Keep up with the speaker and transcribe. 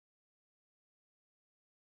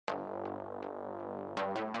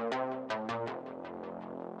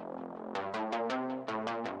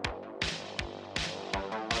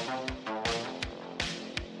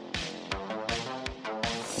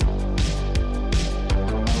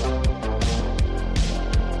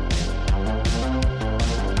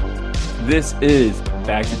This is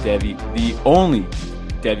Back to Devy, the only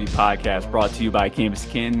Devy podcast brought to you by Campus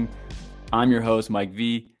Canton. I'm your host, Mike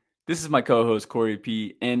V. This is my co-host, Corey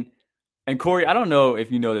P. And Corey, I don't know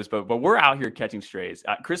if you know this, but we're out here catching strays.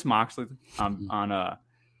 Chris Moxley on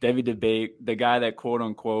Devy Debate, the guy that quote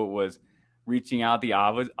unquote was reaching out the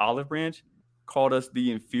olive branch, called us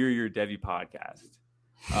the inferior Devy podcast.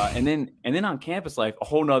 And then on Campus Life, a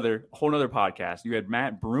whole nother podcast. You had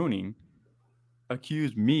Matt Bruning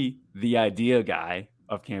accused me, the idea guy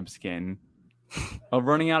of Campus Canton, of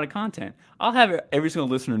running out of content. I'll have every single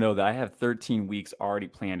listener know that I have 13 weeks already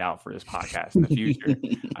planned out for this podcast in the future.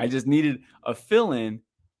 I just needed a fill-in,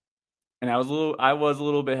 and I was a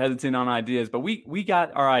little bit hesitant on ideas, but we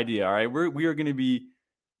got our idea. All right, we are going to be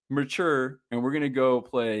mature, and we're going to go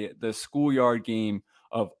play the schoolyard game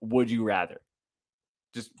of Would You Rather.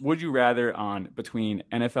 Just would you rather on between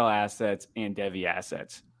NFL assets and Devy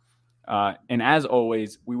assets. And as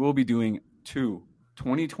always, we will be doing 2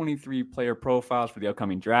 2023 player profiles for the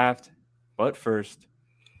upcoming draft. But first,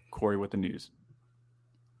 Corey with the news.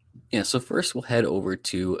 Yeah, so first we'll head over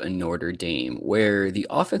to Notre Dame, where the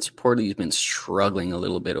offense reportedly has been struggling a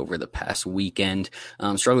little bit over the past weekend,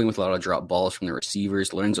 struggling with a lot of drop balls from the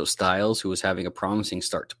receivers. Lorenzo Styles, who was having a promising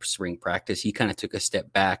start to spring practice, he kind of took a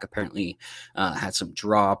step back, apparently had some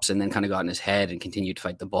drops, and then kind of got in his head and continued to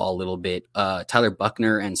fight the ball a little bit. Tyler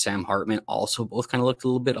Buckner and Sam Hartman also both kind of looked a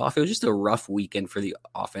little bit off. It was just a rough weekend for the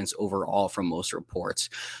offense overall from most reports.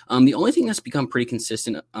 The only thing that's become pretty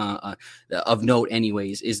consistent of note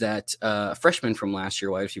anyways is that a freshman from last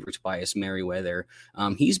year, wide receiver Tobias Merriweather,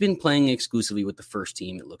 he's been playing exclusively with the first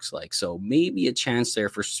team, it looks like. So maybe a chance there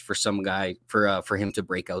for some guy for him to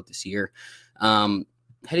break out this year.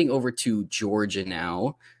 Heading over to Georgia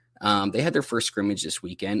now. They had their first scrimmage this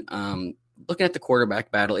weekend. Looking at the quarterback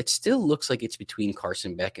battle, it still looks like it's between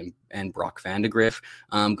Carson Beck and Brock Vandegrift.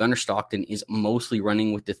 Gunnar Stockton is mostly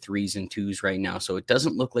running with the 3s and 2s right now, so it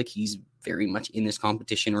doesn't look like he's very much in this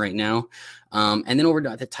competition right now. And then over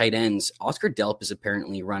to the tight ends, Oscar Delp is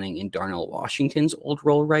apparently running in Darnell Washington's old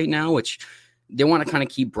role right now, which they want to kind of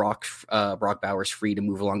keep Brock Bowers free to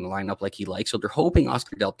move along the lineup like he likes. So they're hoping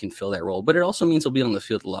Oscar Delp can fill that role, but it also means he'll be on the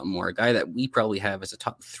field a lot more. A guy that we probably have as a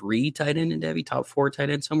top 3 tight end in Devy, top 4 tight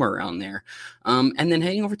end, somewhere around there. And then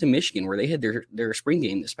heading over to Michigan, where they had their spring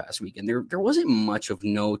game this past weekend, there wasn't much of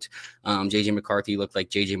note. JJ McCarthy looked like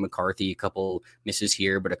JJ McCarthy, a couple misses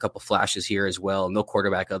here, but a couple flashes here as well. No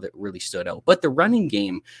quarterback that really stood out. But the running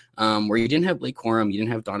game, where you didn't have Blake Corum, you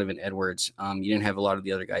didn't have Donovan Edwards, you didn't have a lot of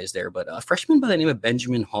the other guys there, but a freshman by the name of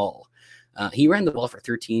Benjamin Hall. He ran the ball for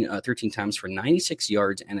 13 times for 96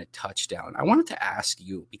 yards and a touchdown. I wanted to ask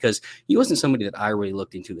you, because he wasn't somebody that I really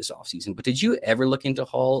looked into this offseason, but did you ever look into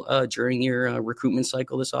Hall during your recruitment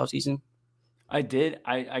cycle this offseason? I did.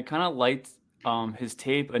 I kind of liked his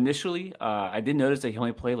tape initially. I did notice that he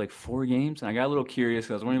only played like 4 games, and I got a little curious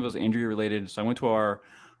because I was wondering if it was injury related. So I went to our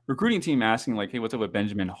recruiting team asking like, hey, what's up with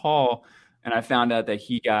Benjamin Hall? And I found out that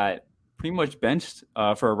he got pretty much benched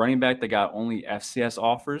for a running back that got only FCS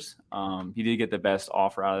offers. He did get the best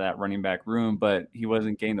offer out of that running back room, but he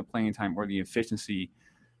wasn't getting the playing time or the efficiency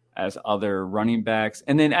as other running backs.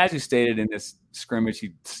 And then, as you stated, in this scrimmage,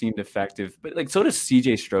 he seemed effective. But like, so does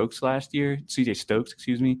CJ Stokes last year. CJ Stokes,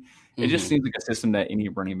 excuse me. It just seems like a system that any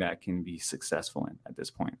running back can be successful in at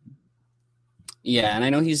this point. Yeah, and I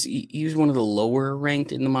know he was one of the lower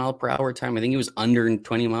ranked in the mile per hour time. I think he was under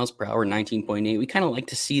 20 miles per hour, 19.8. We kind of like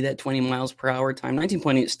to see that 20 miles per hour time.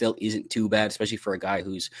 19.8 still isn't too bad, especially for a guy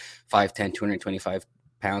who's 5'10", 225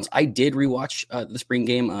 pounds. I did rewatch the spring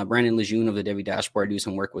game. Brandon Lejeune of the Devy Dashboard, do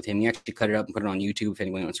some work with him. He actually cut it up and put it on YouTube if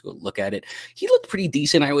anyone wants to go look at it. He looked pretty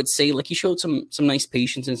decent, I would say. Like, he showed some nice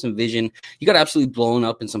patience and some vision. He got absolutely blown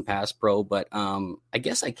up in some pass pro, but I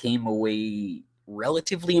guess I came away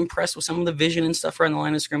relatively impressed with some of the vision and stuff around the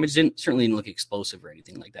line of scrimmage. Certainly didn't look explosive or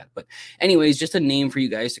anything like that. But anyways, just a name for you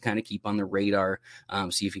guys to kind of keep on the radar,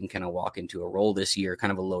 see if you can kind of walk into a role this year,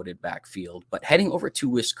 kind of a loaded backfield. But heading over to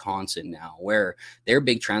Wisconsin now, where their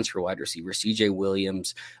big transfer wide receiver, CJ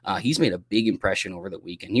Williams, he's made a big impression over the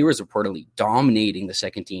weekend. He was reportedly dominating the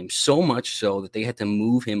second team, so much so that they had to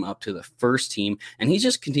move him up to the first team, and he's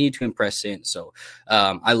just continued to impress since. So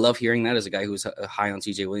I love hearing that as a guy who was high on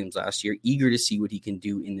CJ Williams last year, eager to see what he can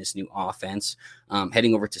do in this new offense.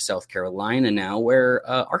 heading over to South Carolina now, where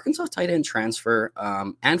Arkansas tight end transfer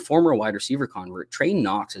and former wide receiver convert Trey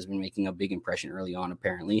Knox has been making a big impression early on,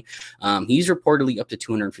 apparently. He's reportedly up to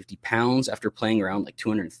 250 pounds after playing around like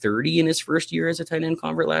 230 in his first year as a tight end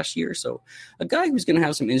convert last year. So a guy who's going to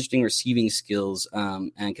have some interesting receiving skills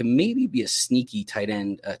and can maybe be a sneaky tight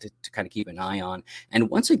end to kind of keep an eye on. And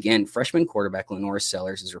once again, freshman quarterback Lenore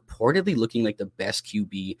Sellers is reportedly looking like the best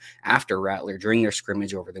QB after Rattler during their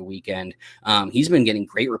scrimmage over the weekend. He's been getting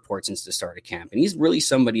great reports since the start of camp, and he's really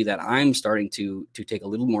somebody that I'm starting to take a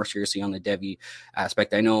little more seriously on the Devy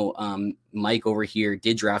aspect. I know Mike over here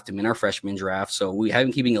did draft him in our freshman draft, so we have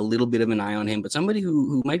been keeping a little bit of an eye on him, but somebody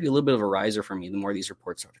who might be a little bit of a riser for me the more these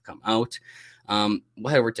reports start to come out. We'll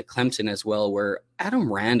head over to Clemson as well, where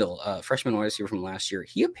Adam Randall, freshman wide receiver from last year,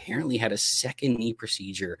 he apparently had a second knee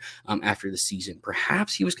procedure after the season.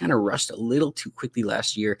 Perhaps he was kind of rushed a little too quickly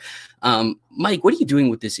last year. Mike, what are you doing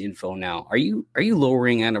with this info now? Are you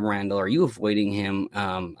lowering Adam Randall? Are you avoiding him?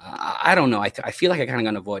 I don't know. I feel like I kind of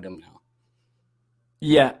got to avoid him now.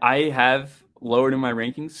 Yeah, I have lowered in my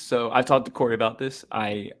rankings. So I've talked to Corey about this.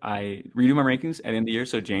 I redo my rankings at the end of the year.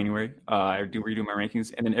 So January, I do redo my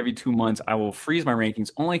rankings. And then every 2 months, I will freeze my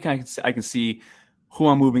rankings. Only I can see who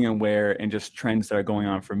I'm moving and where and just trends that are going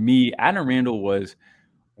on. For me, Adam Randall was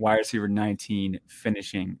wide receiver 19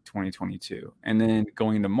 finishing 2022. And then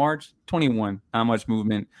going into March 21, not much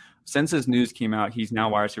movement. Since this news came out, he's now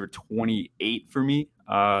wide receiver 28 for me.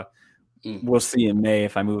 We'll see in May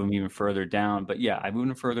if I move him even further down. But yeah, I move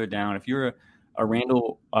him further down. If you're a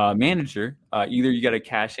Randall manager, either you got to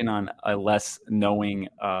cash in on a less knowing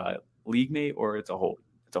league mate or it's a hold.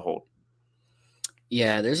 It's a hold.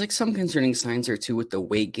 Yeah, there's like some concerning signs there too with the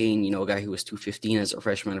weight gain. You know, a guy who was 215 as a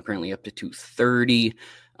freshman, apparently up to 230.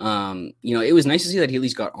 It was nice to see that he at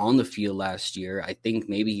least got on the field last year. I think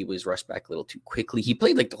maybe he was rushed back a little too quickly. He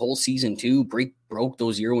played like the whole season too, broke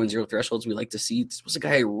those 0-1-0 thresholds we like to see. This was a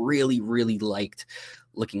guy I really, really liked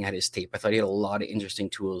looking at his tape. I thought he had a lot of interesting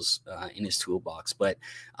tools in his toolbox, but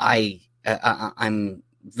I'm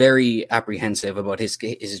very apprehensive about his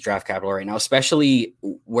draft capital right now, especially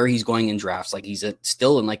where he's going in drafts. Like he's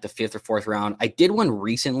still in like the 5th or 4th round. I did one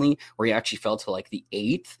recently where he actually fell to like the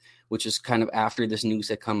 8th, which is kind of after this news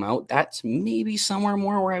had come out. That's maybe somewhere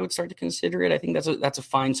more where I would start to consider it. I think that's a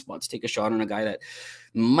fine spot to take a shot on a guy that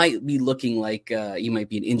might be looking like he might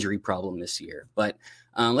be an injury problem this year. But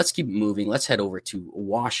let's keep moving. Let's head over to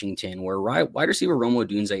Washington, where wide receiver Rome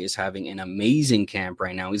Odunze is having an amazing camp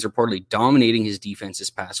right now. He's reportedly dominating his defense this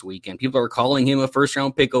past weekend. People are calling him a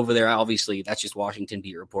first-round pick over there. Obviously, that's just Washington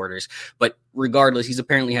beat reporters. But regardless, he's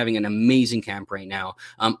apparently having an amazing camp right now.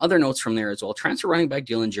 Other notes from there as well. Transfer running back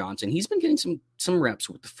Dylan Johnson. He's been getting some reps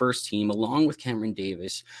with the first team along with Cameron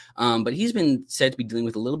Davis. But he's been said to be dealing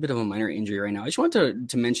with a little bit of a minor injury right now. I just wanted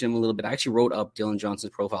to mention him a little bit. I actually wrote up Dylan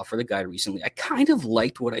Johnson's profile for the guide recently. I kind of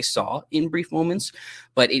liked what I saw in brief moments,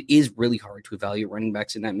 but it is really hard to evaluate running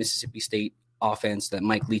backs in that Mississippi State offense, that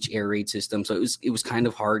Mike Leach air raid system. So it was kind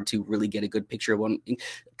of hard to really get a good picture of one.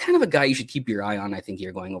 Kind of a guy you should keep your eye on, I think,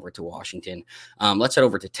 here going over to Washington. Let's head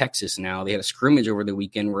over to Texas now. They had a scrimmage over the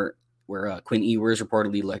weekend where Quinn Ewers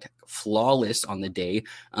reportedly looked flawless on the day.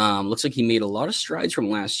 Looks like he made a lot of strides from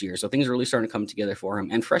last year, so things are really starting to come together for him.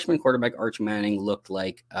 And freshman quarterback Arch Manning looked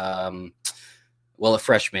like a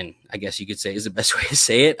freshman, I guess you could say, is the best way to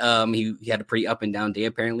say it. He had a pretty up and down day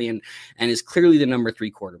apparently, and is clearly the number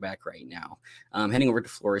 3 quarterback right now. Heading over to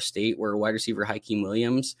Florida State, where wide receiver Hakeem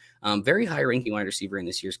Williams, very high ranking wide receiver in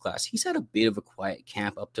this year's class. He's had a bit of a quiet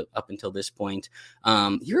camp up until this point.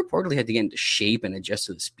 He reportedly had to get into shape and adjust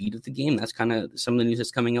to the speed of the game. That's kind of some of the news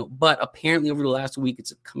that's coming out. But apparently over the last week,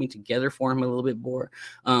 it's coming together for him a little bit more.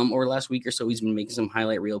 Over the last week or so, he's been making some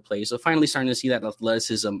highlight reel plays. So finally starting to see that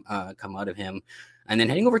athleticism come out of him. And then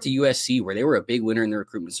heading over to USC, where they were a big winner in the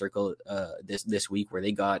recruitment circle this week, where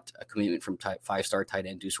they got a commitment from 5-star tight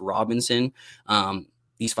end Deuce Robinson.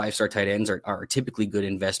 These 5-star tight ends are typically good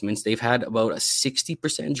investments. They've had about a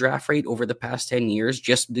 60% draft rate over the past 10 years.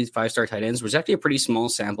 Just these 5-star tight ends was actually a pretty small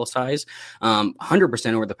sample size.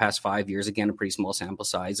 100% over the past 5 years. Again, a pretty small sample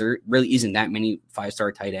size. There really isn't that many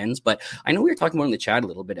 5-star tight ends. But I know we were talking about in the chat a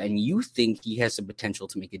little bit, and you think he has the potential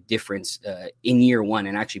to make a difference in year one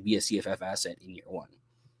and actually be a CFF asset in year one.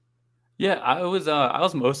 Yeah, I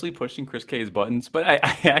was mostly pushing Chris K's buttons, but I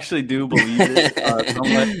actually do believe it.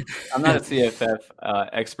 I'm not a CFF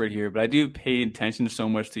expert here, but I do pay attention so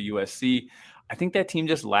much to USC. I think that team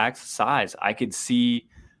just lacks size. I could see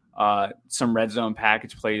some red zone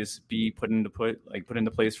package plays be put into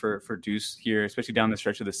place for Deuce here, especially down the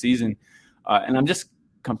stretch of the season. And I'm just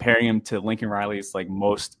comparing him to Lincoln Riley's like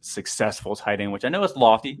most successful tight end, which I know is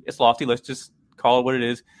lofty. It's lofty. Let's just call it what it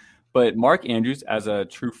is. But Mark Andrews, as a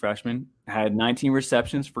true freshman, had 19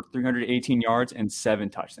 receptions for 318 yards and 7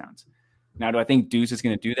 touchdowns. Now, do I think Deuce is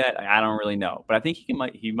going to do that? I don't really know, but I think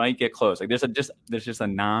he might get close. Like there's just a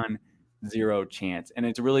non-zero chance, and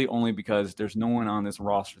it's really only because there's no one on this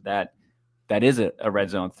roster that is a red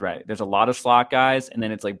zone threat. There's a lot of slot guys, and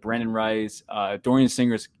then it's like Brendan Rice, Dorian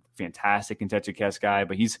Singer's fantastic and catch a catch guy,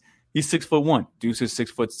 but he's 6'1". Deuce is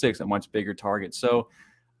 6'6", a much bigger target. So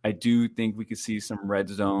I do think we could see some red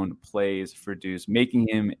zone plays for Deuce, making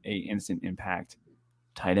him a instant impact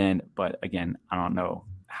tight end. But again, I don't know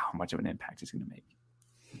how much of an impact he's going to make.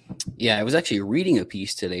 Yeah, I was actually reading a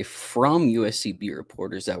piece today from USC beat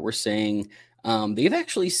reporters that were saying they've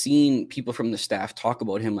actually seen people from the staff talk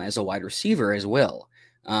about him as a wide receiver as well,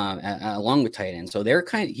 along with tight end. So they were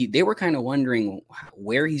kind of wondering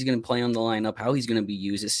where he's going to play on the lineup, how he's going to be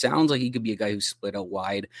used. It sounds like he could be a guy who's split out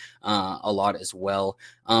wide a lot as well.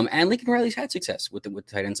 And Lincoln Riley's had success with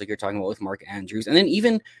tight ends like you're talking about with Mark Andrews, and then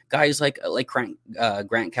even guys like Grant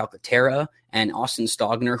Calcaterra and Austin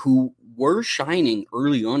Stogner, who were shining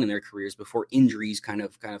early on in their careers before injuries kind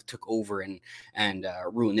of took over and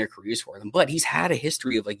ruined their careers for them. But he's had a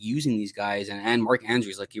history of like using these guys and Mark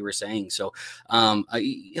Andrews, like you were saying. So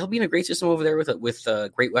he'll be in a great system over there with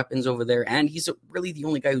great weapons over there, and he's really the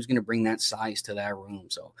only guy who's going to bring that size to that room.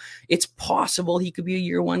 So it's possible he could be a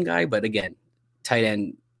year one guy, but again, tight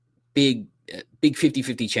end, big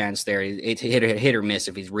 50-50 chance there. It's hit or miss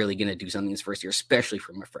if he's really going to do something his first year, especially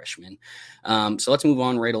from a freshman. So let's move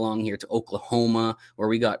on right along here to Oklahoma, where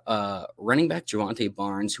we got running back Javonte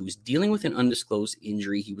Barnes, who was dealing with an undisclosed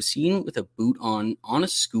injury. He was seen with a boot on a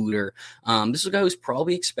scooter. This is a guy who's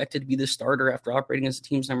probably expected to be the starter after operating as the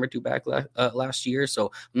team's number 2 back last year.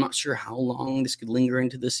 So I'm not sure how long this could linger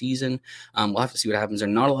into the season. We'll have to see what happens.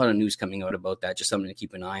 There's not a lot of news coming out about that, just something to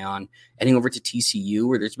keep an eye on. Heading over to TCU,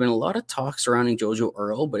 where there's been a lot of talk surrounding JoJo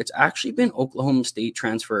Earl, but it's actually been Oklahoma State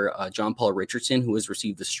transfer John Paul Richardson, who has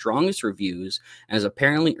received the strongest reviews and has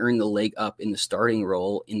apparently earned the leg up in the starting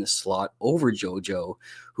role in the slot over JoJo,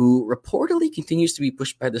 who reportedly continues to be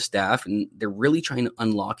pushed by the staff, and they're really trying to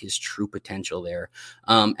unlock his true potential there.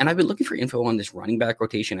 And I've been looking for info on this running back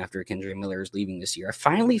rotation after Kendre Miller is leaving this year. I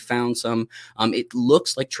finally found some. It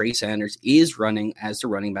looks like Trey Sanders is running as the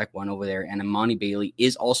running back 1 over there, and Imani Bailey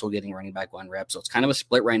is also getting running back 1 reps. So it's kind of a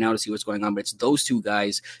split right now to see what's going on, but it's those two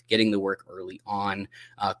guys getting the work early on.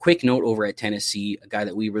 Quick note over at Tennessee, a guy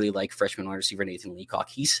that we really like, freshman wide receiver Nathan Leacock.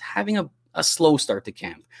 He's having a slow start to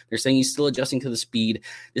camp. They're saying he's still adjusting to the speed.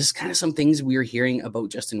 This is kind of some things we were hearing about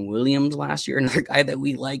Justin Williams last year, another guy that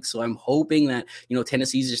we like. So I'm hoping that,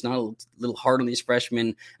 Tennessee's just not a little hard on these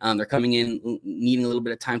freshmen. They're coming in needing a little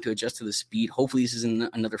bit of time to adjust to the speed. Hopefully this isn't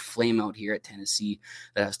another flame out here at Tennessee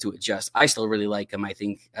that has to adjust. I still really like him. I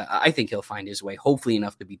think he'll find his way, hopefully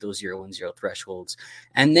enough to beat those 0-1-0 thresholds.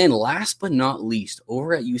 And then last but not least,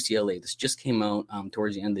 over at UCLA, this just came out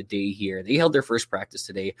towards the end of the day here. They held their first practice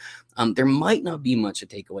today. There might not be much to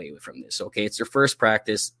take away from this. Okay, it's their first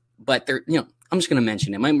practice, but they're, I'm just going to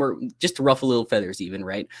mention it. Might more just to ruffle little feathers, even,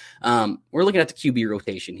 right? We're looking at the QB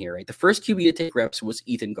rotation here, right? The first QB to take reps was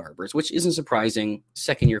Ethan Garbers, which isn't surprising.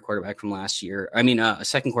 Second-year quarterback from last year. A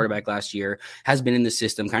second quarterback last year, has been in the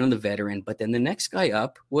system, kind of the veteran. But then the next guy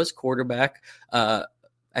up was quarterback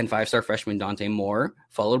and 5-star freshman Dante Moore,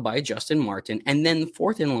 followed by Justin Martin. And then the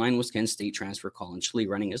fourth in line was Kent State transfer Colin Schley,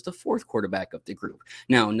 running as the fourth quarterback of the group.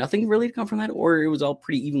 Now, nothing really to come from that order. It was all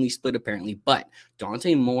pretty evenly split, apparently. But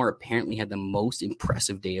Dante Moore apparently had the most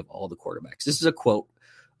impressive day of all the quarterbacks. This is a quote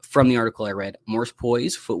from the article I read. Moore's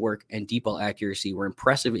poise, footwork, and deep ball accuracy were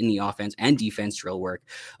impressive in the offense and defense drill work.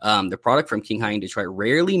 The product from King High in Detroit,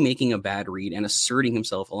 rarely making a bad read and asserting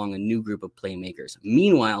himself along a new group of playmakers.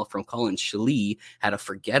 Meanwhile, from Colin Schley, had a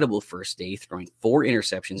forgettable first day, throwing 4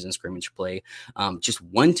 interceptions in scrimmage play, just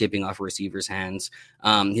 1 tipping off a receiver's hands.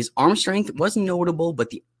 His arm strength was notable, but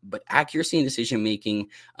accuracy and decision making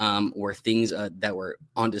were things that were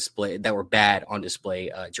on display, that were bad on display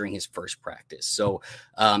during his first practice. So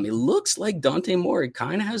it looks like Dante Moore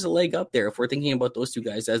kind of has a leg up there if we're thinking about those two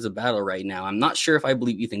guys as a battle right now. I'm not sure if I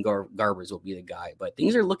believe Ethan Garbers will be the guy, but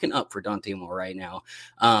things are looking up for Dante Moore right now.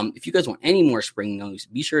 If you guys want any more spring news,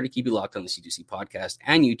 be sure to keep you locked on the C2C podcast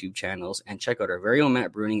and YouTube channels, and check out our very own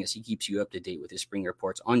Matt Bruning as he keeps you up to date with his spring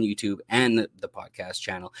reports on YouTube and the podcast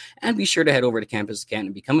channel. And be sure to head over to Campus Canton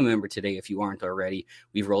and become a member today if you aren't already.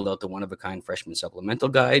 We've rolled out the one-of-a-kind freshman supplemental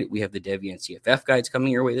guide. We have the Devy and CFF guides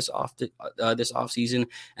coming your way this off season,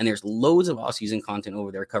 and there's loads of off-season content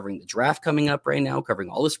over there covering the draft coming up right now, covering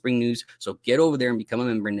all the spring news. So get over there and become a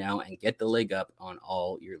member now and get the leg up on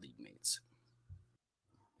all your league mates.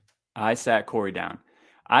 I sat Corey down.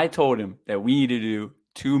 I told him that we need to do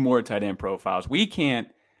 2 more tight end profiles. We can't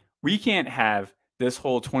We can't have this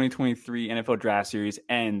whole 2023 NFL draft series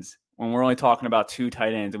ends when we're only talking about 2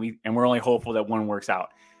 tight ends and we're only hopeful that one works out.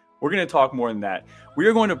 We're going to talk more than that. We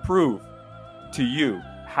are going to prove to you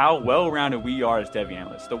how well-rounded we are as Devy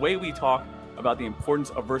analysts. The way we talk about the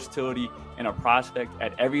importance of versatility in a prospect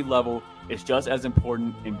at every level is just as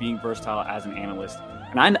important in being versatile as an analyst.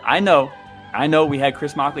 And I know we had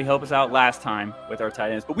Chris Mockley help us out last time with our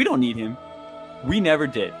tight ends, but we don't need him. We never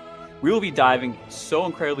did. We will be diving so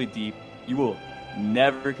incredibly deep, you will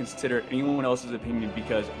never consider anyone else's opinion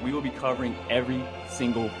because we will be covering every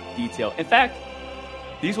single detail. In fact,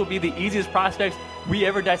 these will be the easiest prospects we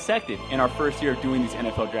ever dissected in our first year of doing these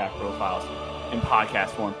NFL draft profiles in podcast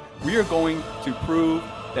form. We are going to prove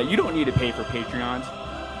that you don't need to pay for Patreons.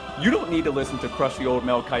 You don't need to listen to crusty old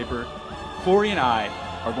Mel Kiper. Corey and I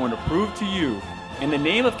are going to prove to you, in the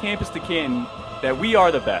name of Campus to Canton, that we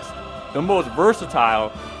are the best, the most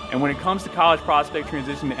versatile, and when it comes to college prospect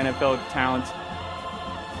transition to NFL talent,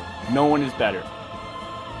 no one is better.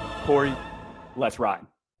 Corey, let's ride.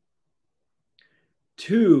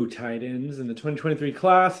 2 tight ends in the 2023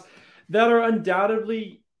 class that are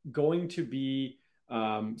undoubtedly going to be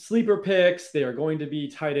sleeper picks. They are going to be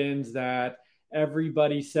tight ends that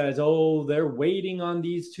everybody says, oh, they're waiting on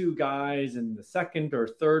these 2 guys in the 2nd or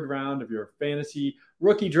 3rd round of your fantasy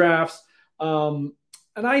rookie drafts.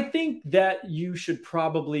 And I think that you should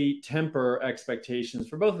probably temper expectations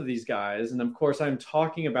for both of these guys. And of course, I'm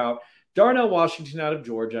talking about Darnell Washington out of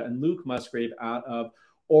Georgia and Luke Musgrave out of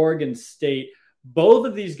Oregon State. Both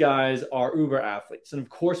of these guys are uber athletes. And of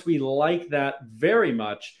course, we like that very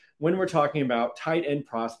much when we're talking about tight end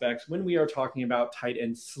prospects, when we are talking about tight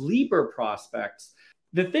end sleeper prospects.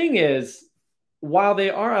 The thing is, while they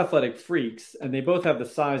are athletic freaks and they both have the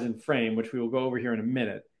size and frame, which we will go over here in a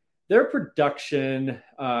minute, their production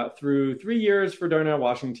through 3 years for Darnell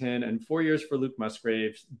Washington and 4 years for Luke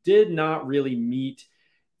Musgrave did not really meet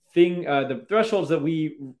the thresholds that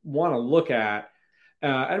we want to look at.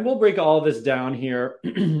 And we'll break all of this down here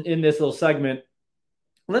in this little segment.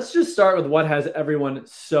 Let's just start with what has everyone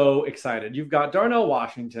so excited. You've got Darnell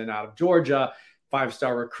Washington out of Georgia,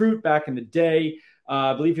 5-star recruit back in the day.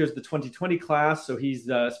 I believe he was the 2020 class, so he's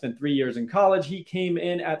spent 3 years in college. He came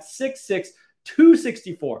in at 6'6",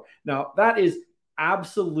 264. Now, that is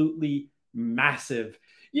absolutely massive.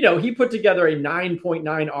 You know, he put together a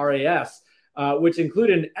 9.9 RAS, which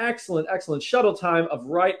included an excellent shuttle time of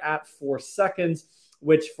right at 4 seconds,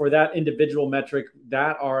 which for that individual metric,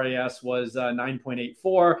 that RAS was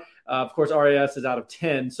 9.84. Of course, RAS is out of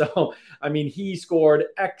 10. So, I mean, he scored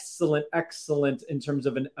excellent in terms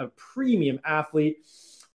of a premium athlete.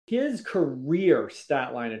 His career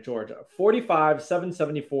stat line at Georgia, 45,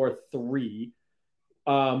 774, 3.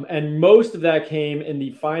 And most of that came in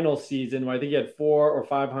the final season, where I think he had 400 or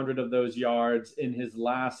 500 of those yards in his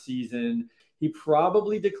last season. He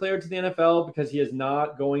probably declared to the NFL because he is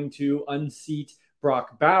not going to unseat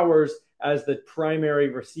Brock Bowers as the primary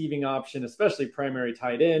receiving option, especially primary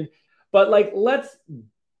tight end. But let's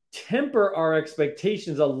temper our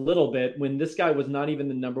expectations a little bit when this guy was not even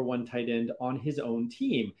the number 1 tight end on his own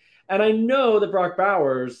team. And I know that Brock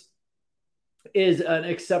Bowers is an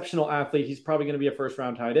exceptional athlete. He's probably going to be a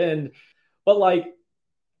first-round tight end. But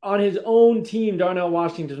on his own team, Darnell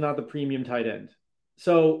Washington is not the premium tight end.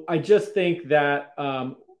 So I just think that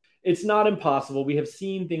it's not impossible. We have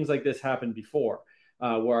seen things like this happen before,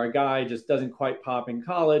 where a guy just doesn't quite pop in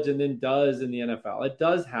college and then does in the NFL. It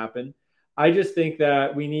does happen. I just think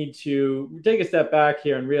that we need to take a step back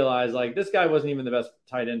here and realize this guy wasn't even the best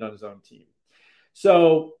tight end on his own team.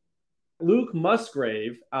 So Luke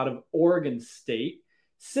Musgrave out of Oregon State,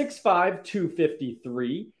 6'5",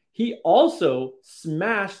 253. He also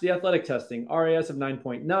smashed the athletic testing, RAS of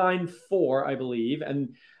 9.94, I believe.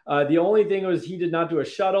 And the only thing was he did not do a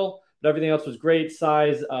shuttle, but everything else was great.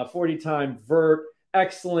 Size, 40-time vert,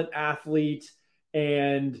 excellent athlete,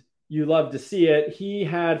 and you love to see it. He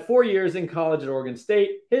had 4 years in college at Oregon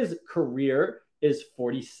State. His career is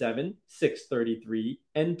 47, 633,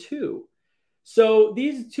 and 2. So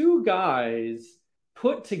these 2 guys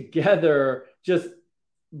put together just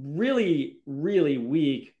really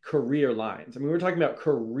weak career lines. I mean, we're talking about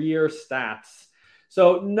career stats.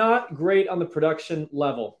 So not great on the production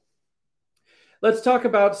level. Let's talk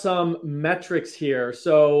about some metrics here.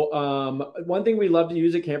 So one thing we love to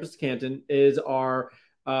use at Campus Canton is our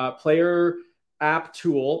player app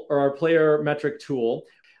tool, or our player metric tool.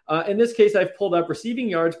 In this case, I've pulled up receiving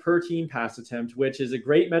yards per team pass attempt, which is a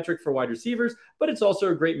great metric for wide receivers, but it's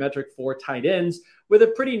also a great metric for tight ends with a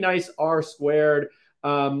pretty nice R-squared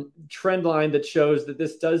trend line that shows that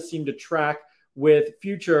this does seem to track with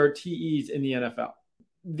future TEs in the NFL.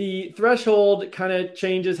 the threshold kind of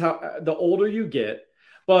changes how the older you get,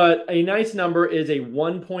 but a nice number is a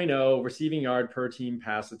 1.0 receiving yard per team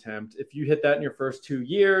pass attempt. If you hit that in your first 2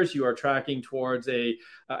 years, you are tracking towards I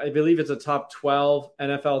believe it's a top 12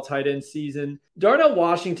 NFL tight end season. Darnell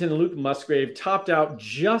Washington and Luke Musgrave topped out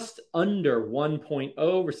just under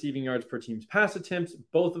 1.0 receiving yards per team's pass attempts.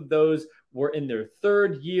 Both of those were in their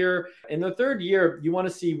third year. In their third year, you want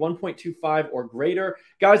to see 1.25 or greater.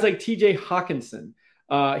 Guys like TJ Hawkinson,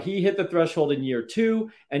 he hit the threshold in year 2,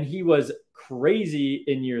 and he was crazy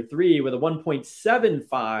in year 3 with a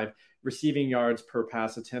 1.75 receiving yards per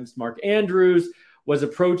pass attempts. Mark Andrews was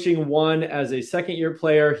approaching 1 as a second-year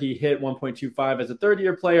player. He hit 1.25 as a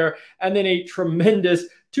third-year player, and then a tremendous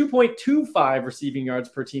 2.25 receiving yards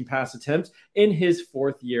per team pass attempts in his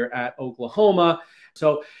 4th year at Oklahoma.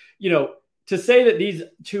 So, to say that these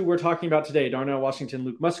two we're talking about today, Darnell Washington,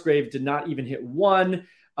 Luke Musgrave, did not even hit 1.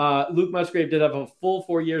 Luke Musgrave did have a full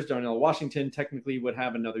 4 years. Darnell Washington technically would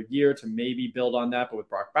have another year to maybe build on that, but with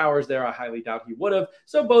Brock Bowers there, I highly doubt he would have.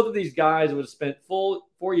 So both of these guys would have spent full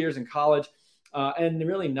 4 years in college and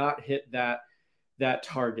really not hit that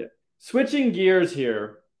target. Switching gears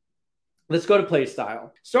here, let's go to play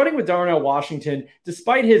style. Starting with Darnell Washington,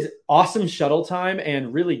 despite his awesome shuttle time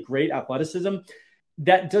and really great athleticism,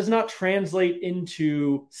 that does not translate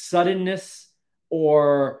into suddenness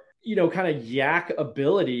or kind of yak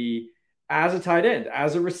ability as a tight end,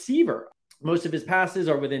 as a receiver. Most of his passes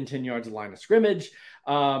are within 10 yards of line of scrimmage.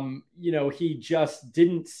 He just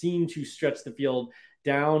didn't seem to stretch the field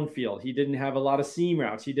downfield. He didn't have a lot of seam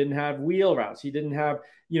routes. He didn't have wheel routes. He didn't have,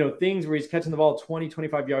 things where he's catching the ball 20,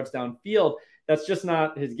 25 yards downfield. That's just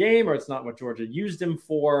not his game, or it's not what Georgia used him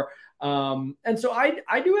for. And so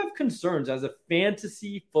I do have concerns as a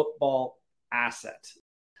fantasy football asset.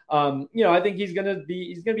 I think he's going to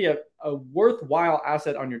be a worthwhile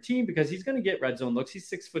asset on your team because he's going to get red zone looks. He's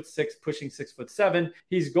 6'6", pushing 6'7".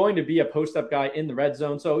 He's going to be a post up guy in the red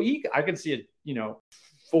zone. So I could see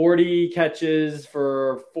 40 catches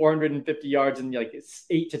for 450 yards and like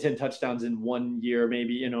 8 to 10 touchdowns in 1 year,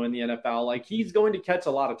 maybe, in the NFL. Like, he's going to catch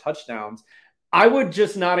a lot of touchdowns. I would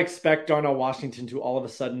just not expect Darnell Washington to all of a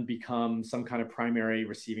sudden become some kind of primary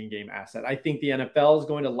receiving game asset. I think the NFL is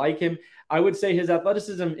going to like him. I would say his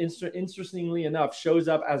athleticism, interestingly enough, shows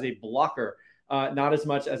up as a blocker, not as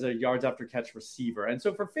much as a yards after catch receiver. And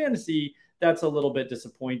so for fantasy, that's a little bit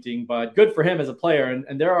disappointing, but good for him as a player.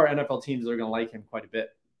 And there are NFL teams that are going to like him quite a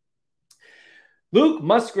bit. Luke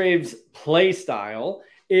Musgrave's play style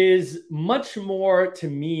is much more, to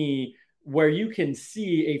me, where you can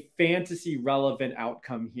see a fantasy relevant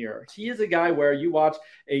outcome here. He is a guy where you watch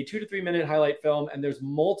a 2 to 3 minute highlight film and there's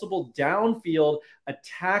multiple downfield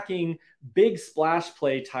attacking big splash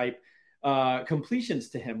play type completions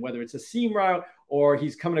to him, whether it's a seam route or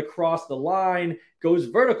he's coming across the line, goes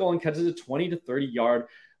vertical and catches a 20 to 30 yard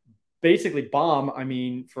basically bomb. I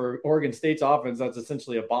mean, for Oregon State's offense, that's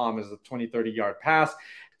essentially a bomb, is a 20, 30 yard pass.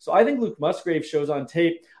 So I think Luke Musgrave shows on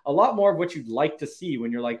tape a lot more of what you'd like to see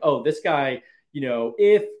when you're like, oh, this guy,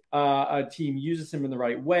 if a team uses him in the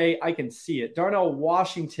right way, I can see it. Darnell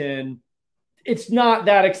Washington, it's not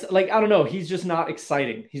that I don't know. He's just not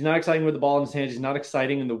exciting. He's not exciting with the ball in his hands. He's not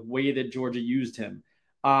exciting in the way that Georgia used him.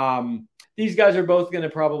 These guys are both going to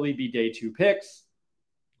probably be day 2 picks.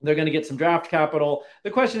 They're going to get some draft capital. The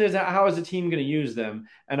question is, how is the team going to use them?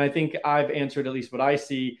 And I think I've answered at least what I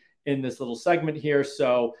see in this little segment here.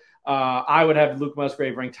 So I would have Luke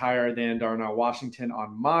Musgrave ranked higher than Darnell Washington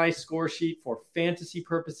on my score sheet for fantasy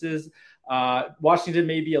purposes. Washington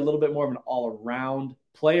may be a little bit more of an all-around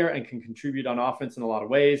player and can contribute on offense in a lot of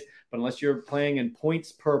ways, but unless you're playing in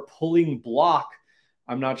points per pulling block,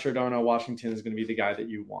 I'm not sure Darnell Washington is going to be the guy that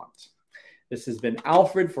you want. This has been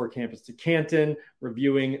Alfred for Campus to Canton,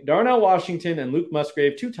 reviewing Darnell Washington and Luke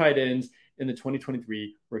Musgrave, 2 tight ends in the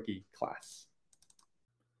 2023 rookie class.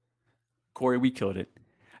 Corey, we killed it.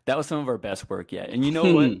 That was some of our best work yet. And you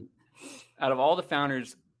know what? Out of all the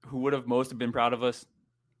founders who would have most have been proud of us,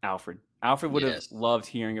 Alfred. Alfred would have loved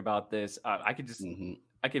hearing about this. I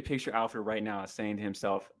could picture Alfred right now saying to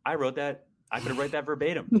himself, I wrote that. I could have read that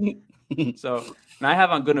verbatim. So, and I have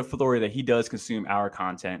on good authority that he does consume our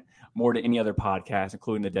content more than any other podcast,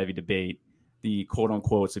 including the Devy Debate, the quote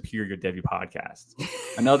unquote superior Devy podcast.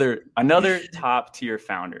 Another top tier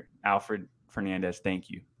founder, Alfred Fernandez. Thank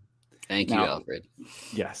you. Thank you, Alfred.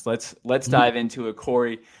 Yes, let's dive into it,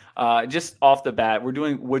 Corey. Just off the bat, we're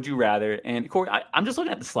doing Would You Rather. And Corey, I'm just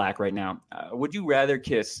looking at the Slack right now. Would you rather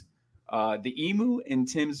kiss the emu in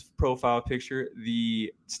Tim's profile picture,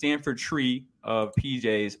 the Stanford tree of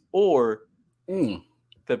PJ's, or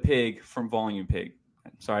the pig from Volume Pig?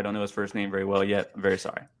 Sorry, I don't know his first name very well yet. I'm very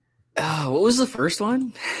sorry. What was the first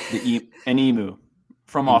one? An emu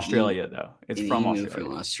from Australia, though. It's from emu Australia.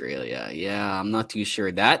 From Australia. Yeah, I'm not too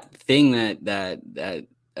sure. That thing that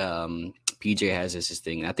PJ has is his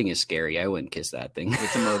thing. That thing is scary. I wouldn't kiss that thing.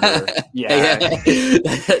 It's a murderer. Yeah.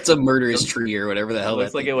 That's a murderous tree or whatever the hell. It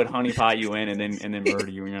looks like it would honeypot you in and then murder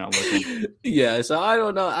you when you're not looking. Yeah, so I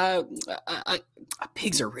don't know.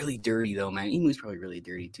 Pigs are really dirty though, man. Emu's probably really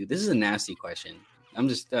dirty too. This is a nasty question. I'm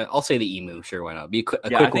just I'll say the emu. Sure, why not? Be a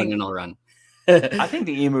quick one and I'll run. I think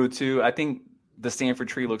the emu too. I think the Stanford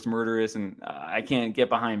tree looks murderous, and I can't get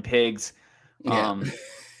behind pigs.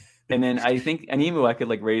 And then I think an emu I could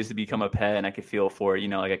like raise to become a pet, and I could feel for it. You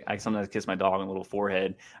know, like I sometimes kiss my dog on the little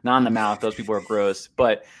forehead, not in the mouth. Those people are gross,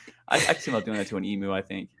 but I can see about doing that to an emu. I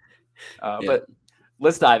think. But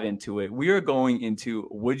let's dive into it. We are going into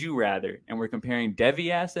Would You Rather, and we're comparing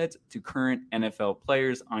Devy assets to current NFL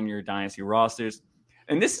players on your dynasty rosters.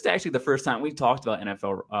 And this is actually the first time we've talked about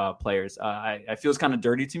NFL players. I feel it's kind of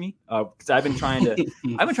dirty to me because I've been trying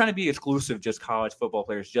to be exclusive, just college football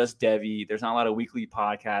players, just Devy. There's not a lot of weekly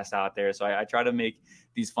podcasts out there, so I try to make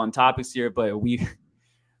these fun topics here. But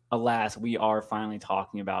alas, we are finally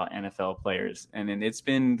talking about NFL players, and it's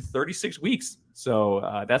been 36 weeks,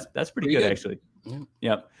 so that's pretty good actually. Yeah.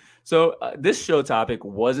 Yep. So this show topic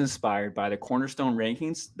was inspired by the Cornerstone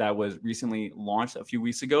rankings that was recently launched a few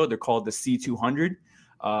weeks ago. They're called the C200.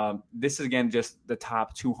 This is, again, just the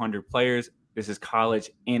top 200 players. This is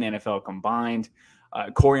college and NFL combined.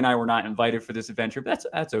 Corey and I were not invited for this adventure, but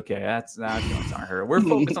that's okay. That's not her. We're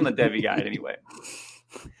focused on the Devy guide anyway.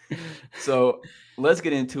 So let's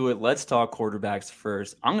get into it. Let's talk quarterbacks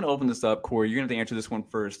first. I'm going to open this up. Corey, you're going to have to answer this one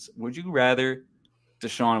first. Would you rather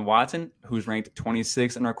Deshaun Watson, who's ranked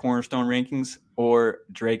 26 in our Cornerstone rankings, or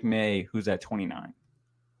Drake May, who's at 29?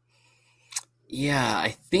 Yeah, I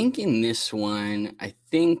think in this one, I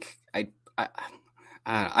think I'd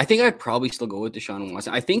probably still go with Deshaun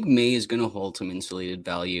Watson. I think May is going to hold some insulated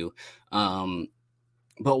value,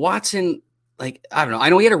 but Watson, like, I don't know. I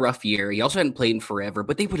know he had a rough year. He also hadn't played in forever,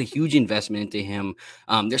 but they put a huge investment into him.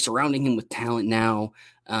 They're surrounding him with talent now.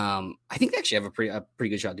 I think they actually have a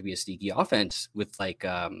pretty good shot to be a sneaky offense with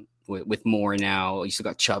with Moore now. You still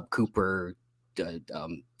got Chubb, Cooper,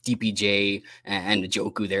 DPJ, and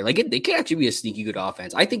Njoku there. Like they could actually be a sneaky good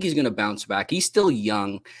offense. I think he's going to bounce back. He's still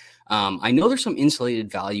young. I know there's some insulated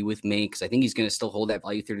value with May because I think he's going to still hold that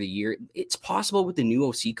value through the year. It's possible with the new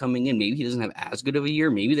OC coming in, maybe he doesn't have as good of a year.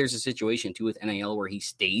 Maybe there's a situation too with NIL where he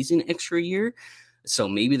stays an extra year. So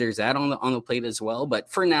maybe there's that on the plate as well. But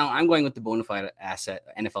for now, I'm going with the bona fide asset,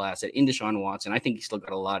 NFL asset in Deshaun Watson. I think he's still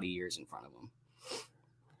got a lot of years in front of him.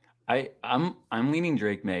 I'm leaning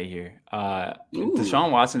Drake May here.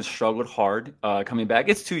 Deshaun Watson struggled hard coming back.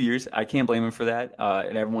 It's 2 years. I can't blame him for that.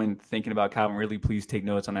 And everyone thinking about Calvin Ridley, please take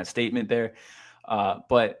notes on that statement there.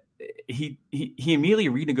 But he immediately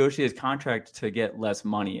renegotiated his contract to get less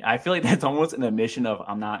money. I feel like that's almost an admission of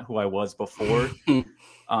I'm not who I was before. And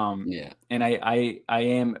I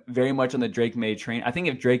am very much on the Drake May train. I think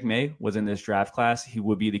if Drake May was in this draft class, he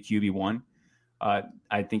would be the QB1.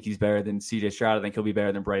 I think he's better than CJ Stroud. I think he'll be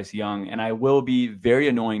better than Bryce Young. And I will be very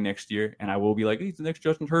annoying next year. And I will be like, he's the next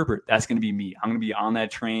Justin Herbert. That's going to be me. I'm going to be on that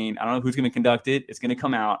train. I don't know who's going to conduct it. It's going to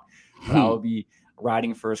come out. But I will be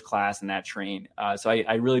riding first class in that train. So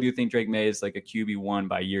I really do think Drake May is like a QB1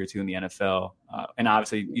 by year 2 in the NFL. And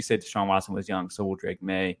obviously, you said Deshaun Watson was young. So will Drake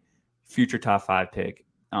May. Future top 5 pick.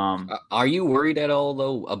 Are you worried at all,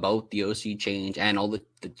 though, about the OC change and all the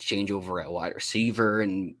changeover at wide receiver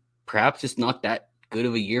and perhaps it's not that good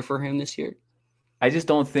of a year for him this year? I just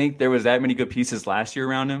don't think there was that many good pieces last year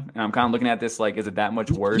around him. And I'm kind of looking at this like, is it that much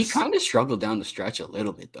worse? He kind of struggled down the stretch a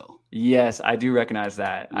little bit, though. Yes, I do recognize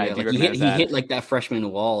that. He hit like that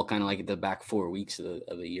freshman wall kind of like the back 4 weeks of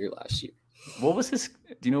the year last year. What was his?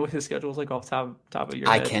 Do you know what his schedule was like off top of your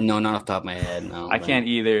head? Not off the top of my head. No, I can't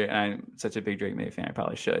either. I'm such a big Drake May fan. I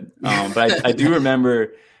probably should. But I do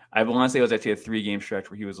remember. I want to say it was actually a 3-game stretch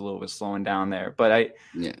where he was a little bit slowing down there. But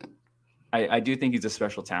I do think he's a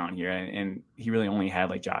special talent here, and he really only had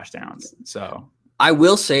like Josh Downs. So I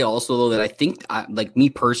will say also though that I think, like me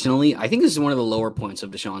personally, I think this is one of the lower points of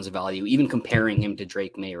Deshaun's value, even comparing him to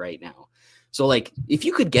Drake May right now. So like, if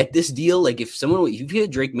you could get this deal, like if you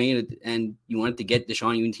had Drake May and you wanted to get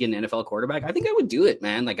Deshaun, you want to get an NFL quarterback, I think I would do it,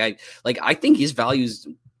 man. I think his value is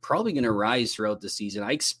probably going to rise throughout the season.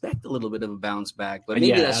 I expect a little bit of a bounce back, but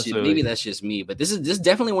maybe that's just me. But this is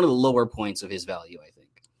definitely one of the lower points of his value, I think.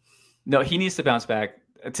 No, he needs to bounce back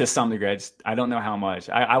to some degree. I don't know how much.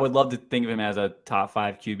 I would love to think of him as a top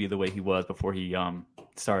 5 QB the way he was before he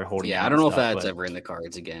started holding. Yeah, I don't know if that's ever in the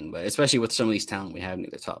cards again, but especially with some of these talent we have near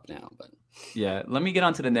the top now. But yeah, let me get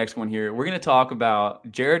on to the next one here. We're going to talk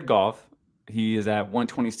about Jared Goff. He is at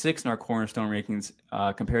 126 in our cornerstone rankings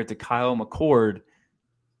compared to Kyle McCord,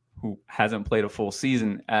 who hasn't played a full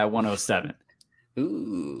season, at 107.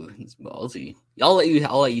 Ooh, it's ballsy. I'll let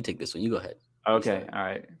you take this one. You go ahead. Okay, all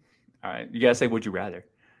right. You gotta say, would you rather?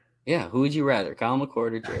 Yeah, who would you rather, Kyle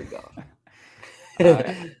McCord or Jared Goff?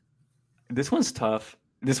 This one's tough.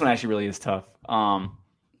 This one actually really is tough. I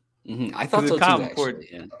thought so too. McCord,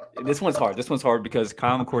 yeah. This one's hard. This one's hard because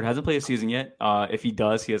Kyle McCord hasn't played a season yet. If he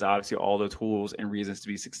does, he has obviously all the tools and reasons to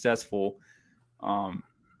be successful.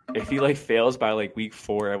 If he fails by like week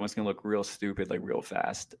 4, everyone's gonna look real stupid real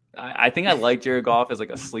fast. I think I like Jared Goff as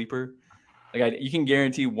like a sleeper. You can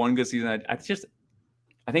guarantee one good season.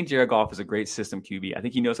 I think Jared Goff is a great system QB. I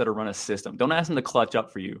think he knows how to run a system. Don't ask him to clutch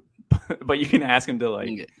up for you, but you can ask him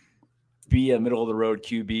to be a middle of the road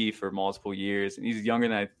QB for multiple years. And he's younger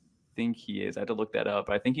than I think he is. I had to look that up.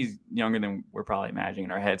 I think he's younger than we're probably imagining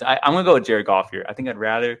in our heads. I'm going to go with Jared Goff here. I think I'd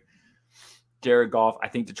rather Jared Goff. I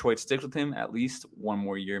think Detroit sticks with him at least one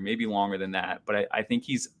more year, maybe longer than that. But I think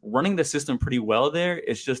he's running the system pretty well there.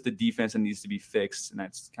 It's just the defense that needs to be fixed. And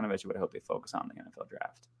that's kind of actually what I hope they focus on in the NFL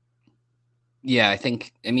draft. Yeah,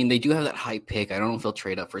 they do have that high pick. I don't know if they'll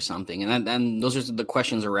trade up for something. And then those are the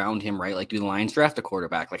questions around him, right? Do the Lions draft a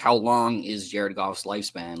quarterback? How long is Jared Goff's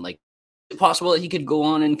lifespan? Is it possible that he could go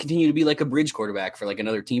on and continue to be a bridge quarterback for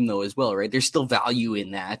another team though as well, right? There's still value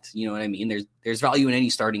in that. You know what I mean? There's value in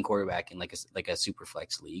any starting quarterback in a super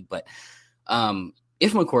flex league. But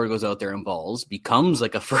if McCord goes out there and balls, becomes a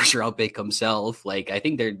first round pick himself, I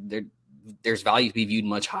think there's value to be viewed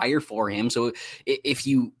much higher for him. So if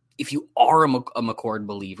you are a McCord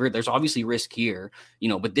believer, there's obviously risk here,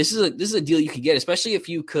 but this is a deal you could get, especially if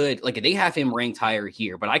you could, they have him ranked higher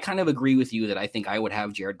here, but I kind of agree with you that I think I would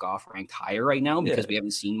have Jared Goff ranked higher right now because we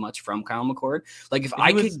haven't seen much from Kyle McCord.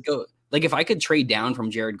 If I could trade down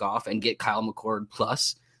from Jared Goff and get Kyle McCord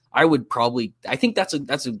plus, I think that's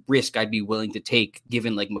a risk I'd be willing to take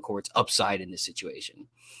given McCord's upside in this situation.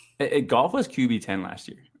 Goff was QB 10 last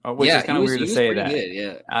year, which is kind of weird to say that. Good,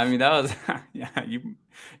 yeah. I mean, that was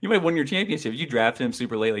you might win your championship. If you drafted him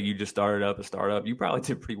super late, you just started up a startup, you probably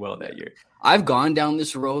did pretty well that year. I've gone down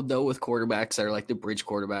this road though with quarterbacks that are the bridge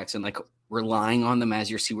quarterbacks and relying on them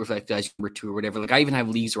as your super flex guys number 2 or whatever. I even have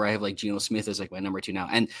leagues where I have Geno Smith as my number 2 now,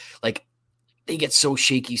 and they get so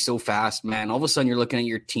shaky so fast, man. All of a sudden you're looking at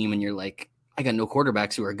your team and you're I got no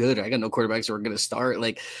quarterbacks who are good. I got no quarterbacks who are going to start.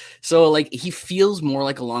 He feels more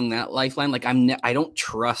along that lifeline. I don't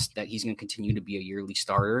trust that he's going to continue to be a yearly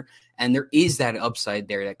starter. And there is that upside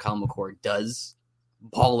there that Kyle McCord does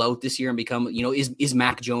ball out this year and become, is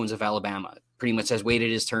Mac Jones of Alabama. Pretty much has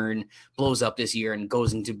waited his turn, blows up this year and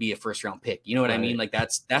goes into be a first round pick. You know what I mean?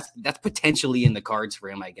 That's potentially in the cards for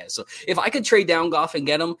him, I guess. So if I could trade down Goff and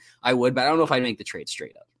get him, I would, but I don't know if I'd make the trade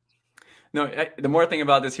straight up. No, the more thing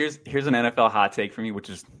about this, here's an NFL hot take for me, which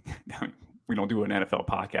is we don't do an NFL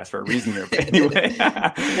podcast for a reason here. But anyway,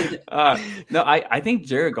 I think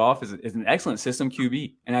Jared Goff is an excellent system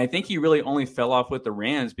QB, and I think he really only fell off with the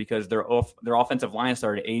Rams because their offensive line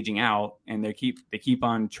started aging out, and they keep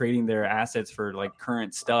on trading their assets for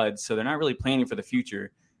current studs, so they're not really planning for the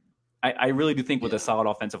future. I really do think with a solid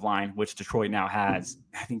offensive line, which Detroit now has,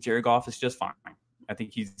 I think Jared Goff is just fine. I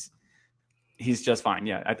think he's just fine.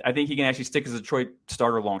 Yeah, I think he can actually stick as a Detroit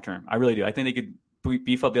starter long term. I really do. I think they could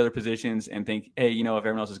beef up the other positions and think, hey, if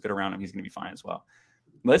everyone else is good around him, he's going to be fine as well.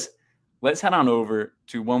 Let's head on over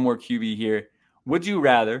to one more QB here. Would you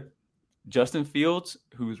rather Justin Fields,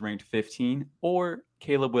 who's ranked 15, or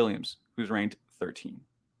Caleb Williams, who's ranked 13?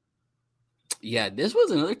 Yeah, this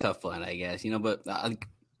was another tough one, I guess. But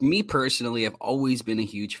me personally, I've always been a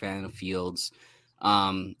huge fan of Fields.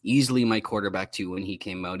 Easily my quarterback too when he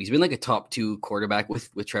came out. He's been a top 2 quarterback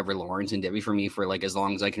with Trevor Lawrence and Devy for me for as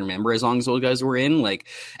long as I can remember, as long as those guys were in.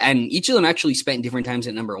 And each of them actually spent different times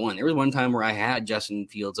at number 1. There was one time where I had Justin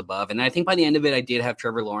Fields above, and I think by the end of it I did have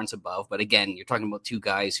Trevor Lawrence above. But again, you're talking about 2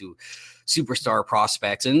 guys who superstar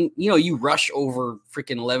prospects, and you rush over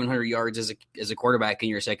freaking 1,100 yards as a quarterback in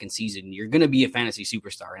your second season, you're going to be a fantasy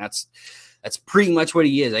superstar, and that's pretty much what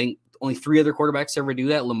he is. I think only 3 other quarterbacks ever do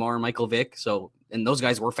that, Lamar and Michael Vick. And those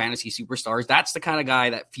guys were fantasy superstars. That's the kind of guy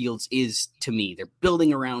that Fields is to me. They're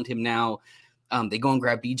building around him now. They go and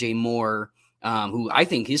grab DJ Moore, who I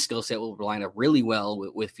think his skill set will line up really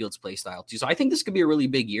well with Fields' play style too. So I think this could be a really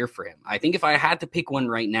big year for him. I think if I had to pick one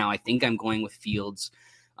right now, I think I'm going with Fields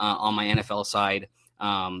on my NFL side.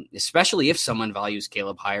 especially if someone values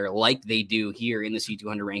Caleb higher, like they do here in the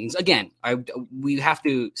C200 rankings. Again, we have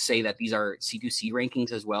to say that these are C2C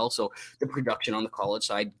rankings as well. So the production on the college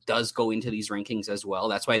side does go into these rankings as well.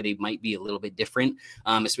 That's why they might be a little bit different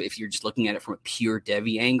if you're just looking at it from a pure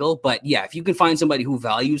Devy angle. But yeah, if you can find somebody who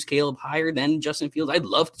values Caleb higher than Justin Fields, I'd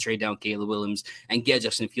love to trade down Caleb Williams and get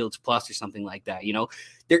Justin Fields plus or something like that.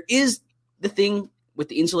 There is the thing with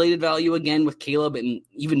the insulated value again with Caleb, and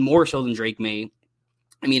even more so than Drake May.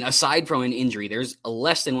 I mean, aside from an injury, there's a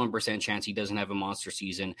less than 1% chance he doesn't have a monster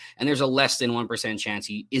season. And there's a less than 1% chance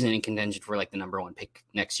he isn't in contention for like the number 1 pick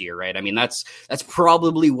next year, right? I mean, that's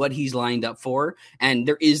probably what he's lined up for. And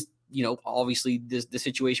there is, obviously the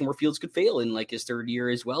situation where Fields could fail in like his third year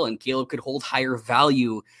as well. And Caleb could hold higher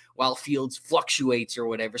value while Fields fluctuates or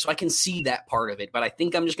whatever. So I can see that part of it. But I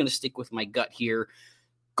think I'm just going to stick with my gut here.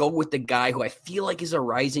 Go with the guy who I feel like is a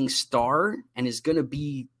rising star and is going to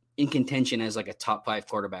be in contention as like a top 5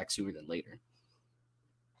 quarterback sooner than later.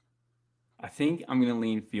 I think I'm going to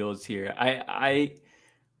lean Fields here.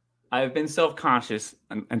 I've been self-conscious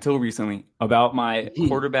until recently about my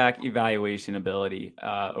quarterback evaluation ability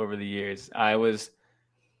over the years. I was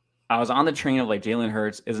on the train of like Jalen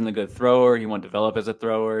Hurts isn't a good thrower. He won't develop as a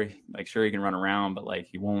thrower. Like sure he can run around, but like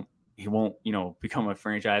he won't become a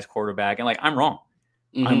franchise quarterback. And like I'm wrong.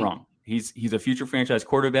 Mm-hmm. I'm wrong. He's a future franchise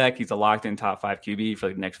quarterback. He's a locked in top 5 QB for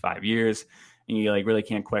like the next 5 years. And you like really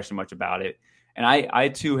can't question much about it. And I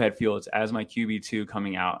too had Fields as my QB2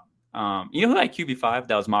 coming out. You know who I had QB5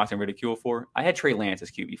 that was mocked and ridiculed for? I had Trey Lance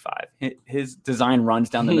as QB5. His design runs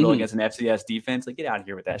down the middle against an FCS defense. Like, get out of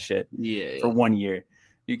here with that shit. Yeah. For 1 year.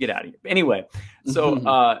 You get out of here. Anyway,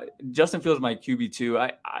 so Justin Fields my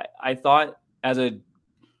QB2. I thought the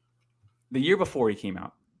year before he came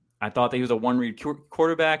out, I thought that he was a one-read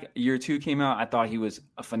quarterback. Year 2 came out. I thought he was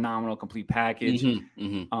a phenomenal complete package.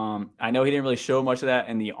 I know he didn't really show much of that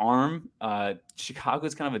in the arm.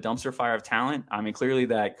 Chicago's kind of a dumpster fire of talent. I mean, clearly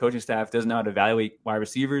that coaching staff doesn't know how to evaluate wide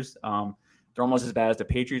receivers. They're almost as bad as the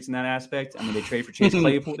Patriots in that aspect. I mean, they trade for Chase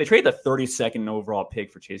Claypool. They trade the 32nd overall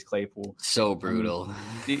pick for Chase Claypool. So brutal.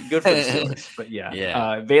 Good for the Steelers. But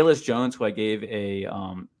yeah. Velus Jones, who I gave a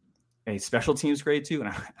special teams grade to, and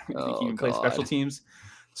I don't think he even plays special teams.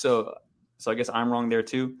 So I guess I'm wrong there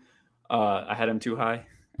too. I had him too high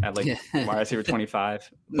at like wide receiver 25.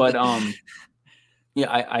 But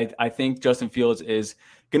I think Justin Fields is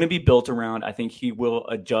going to be built around. I think he will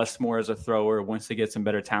adjust more as a thrower once they get some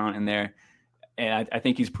better talent in there. And I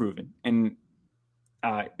think he's proven. And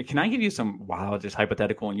can I give you some wild, just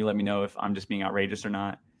hypothetical, and you let me know if I'm just being outrageous or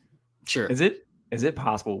not? Sure. Is it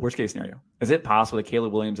possible, worst case scenario, is it possible that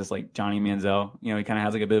Caleb Williams is like Johnny Manziel? He kind of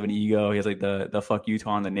has like a bit of an ego. He has like the fuck Utah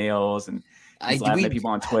on the nails and he's laughing at people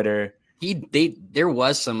on Twitter. There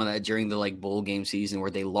was some of that during the like bowl game season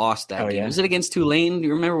where they lost that game. Yeah. Was it against Tulane? Do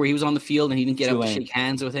you remember where he was on the field and he didn't get up to shake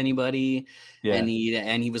hands with anybody? Yeah. And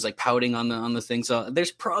he was like pouting on the thing. So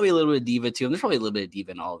there's probably a little bit of diva to him. There's probably a little bit of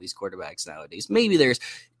diva in all of these quarterbacks nowadays. Maybe there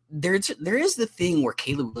is the thing where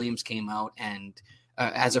Caleb Williams came out and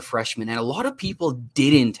as a freshman, and a lot of people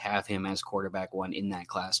didn't have him as quarterback 1 in that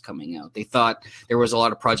class coming out. They thought there was a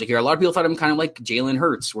lot of project here. A lot of people thought him kind of like Jalen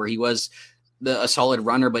Hurts, where he was a solid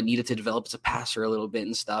runner but needed to develop as a passer a little bit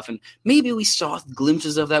and stuff. And maybe we saw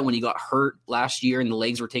glimpses of that when he got hurt last year and the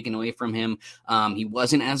legs were taken away from him. He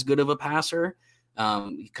wasn't as good of a passer.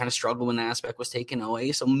 He kind of struggled when that aspect was taken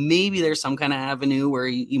away. So maybe there's some kind of avenue where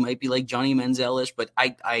he might be like Johnny Manziel-ish, but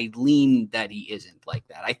I lean that he isn't like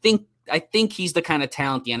that. I think he's the kind of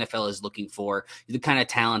talent the NFL is looking for. He's the kind of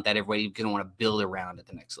talent that everybody's going to want to build around at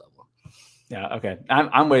the next level. Yeah, okay.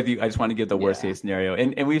 I'm with you. I just want to give the worst case scenario.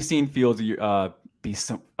 And we've seen Fields be at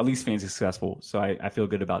least fantasy successful. So I feel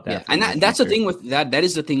good about that. Yeah, and that's the thing with that. That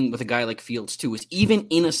is the thing with a guy like Fields too, is even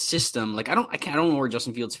in a system, like I don't know where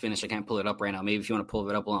Justin Fields finished. I can't pull it up right now. Maybe if you want to pull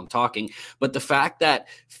it up while I'm talking. But the fact that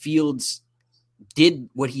Fields did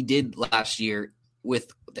what he did last year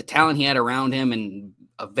with the talent he had around him and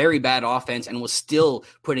a very bad offense and was still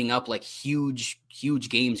putting up like huge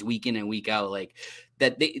games week in and week out, like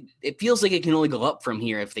that it feels like it can only go up from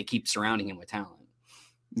here if they keep surrounding him with talent.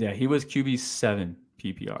 Yeah, he was QB7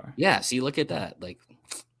 PPR. Yeah, see, look at that. Like,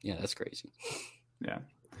 yeah, that's crazy. Yeah.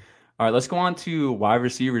 All right, let's go on to wide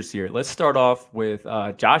receivers here. Let's start off with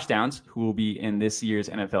Josh Downs, who will be in this year's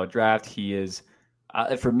NFL draft. He is,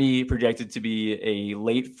 for me, projected to be a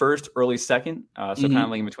late first, early second. So kind of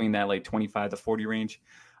like in between that like 25 to 40 range.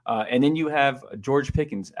 And then you have George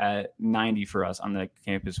Pickens at 90 for us on the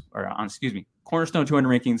campus, Cornerstone 200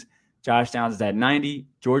 rankings. Josh Downs is at 90.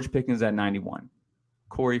 George Pickens at 91.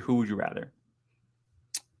 Corey, who would you rather?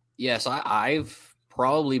 Yes, I've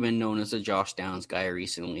probably been known as a Josh Downs guy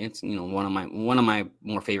recently. It's one of my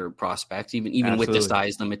more favorite prospects, even with the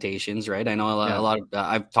size limitations, right? I know a lot of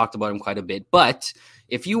I've talked about him quite a bit, but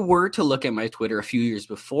if you were to look at my Twitter a few years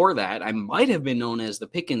before that, I might have been known as the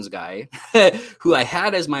Pickens guy, who I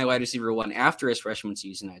had as my wide receiver one after his freshman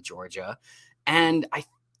season at Georgia, and I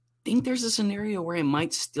think there's a scenario where I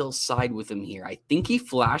might still side with him here. I think he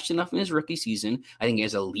flashed enough in his rookie season. I think he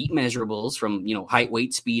has elite measurables from, height,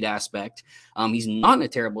 weight, speed aspect. He's not in a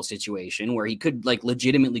terrible situation where he could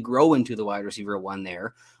legitimately grow into the wide receiver one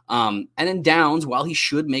there. And then Downs, while he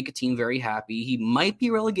should make a team very happy, he might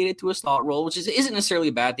be relegated to a slot role, which isn't necessarily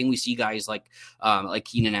a bad thing. We see guys like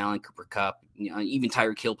Keenan Allen, Cooper Kupp, even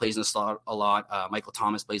Tyreek Hill plays in the slot a lot. Michael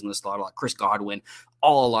Thomas plays in the slot a lot. Chris Godwin,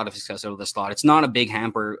 a lot of success out of the slot. It's not a big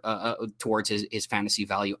hamper towards his fantasy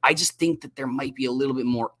value. I just think that there might be a little bit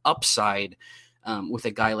more upside with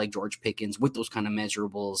a guy like George Pickens with those kind of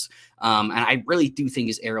measurables. And I really do think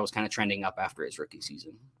his arrow is kind of trending up after his rookie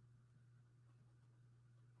season.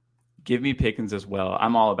 Give me Pickens as well.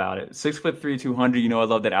 I'm all about it. 6'3", 200. I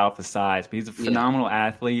love that alpha size, but he's a phenomenal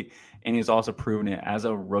athlete, and he's also proven it as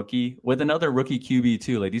a rookie with another rookie QB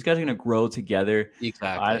too. Like, these guys are going to grow together.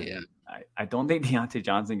 Exactly. I don't think Deontay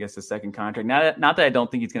Johnson gets the second contract. Not that I don't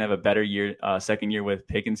think he's going to have a better year, second year with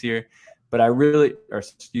Pickens here, but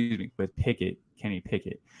with Pickett, Kenny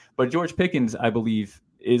Pickett. But George Pickens, I believe,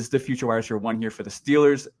 is the future wide receiver one here for the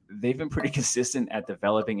Steelers. They've been pretty consistent at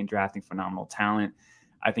developing and drafting phenomenal talent.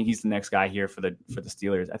 I think he's the next guy here for the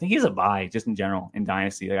Steelers. I think he's a buy just in general in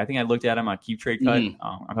Dynasty. I think I looked at him on Keep Trade Cut.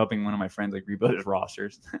 I'm helping one of my friends rebuild his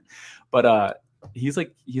rosters, but he's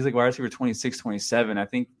like wide receiver 26, 27.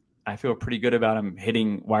 I feel pretty good about him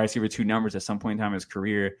hitting wide receiver 2 numbers at some point in time in his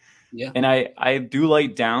career. Yeah, and I do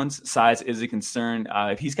like Downs. Size is a concern.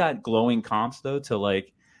 If he's got glowing comps though to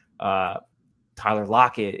Tyler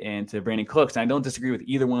Lockett and to Brandon Cooks, and I don't disagree with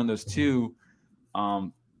either one of those two.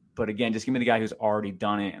 But again, just give me the guy who's already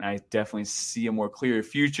done it, and I definitely see a more clear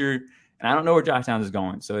future. And I don't know where Josh Downs is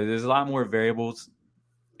going. So there's a lot more variables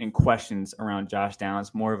and questions around Josh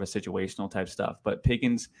Downs, more of a situational type stuff. But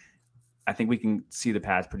Pickens, I think we can see the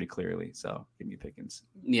path pretty clearly. So give me Pickens.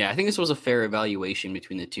 Yeah, I think this was a fair evaluation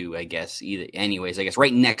between the two, I guess,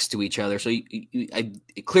 right next to each other. So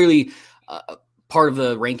clearly part of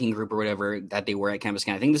the ranking group or whatever that they were at Campus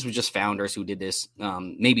Can. I think this was just founders who did this.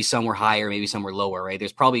 Maybe some were higher, maybe some were lower, right?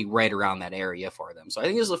 There's probably right around that area for them. So I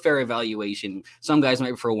think this is a fair evaluation. Some guys might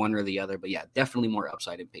prefer one or the other, but yeah, definitely more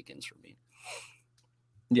upside in Pickens for me.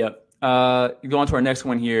 Yep. Go on to our next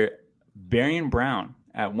one here. Barian Brown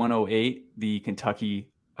at 108, the Kentucky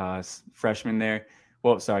freshman there.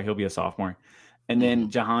 Well, sorry, he'll be a sophomore. And then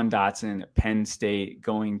Jahan Dotson, Penn State,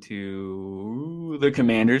 going to the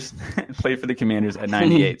Commanders, play for the Commanders at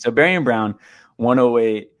 98. So Barian Brown,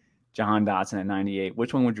 108, Jahan Dotson at 98.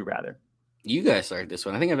 Which one would you rather? You guys started this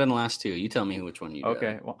one. I think I've done the last two. You tell me which one you got.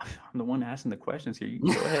 Okay. Well, I'm the one asking the questions here. You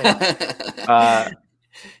can go ahead.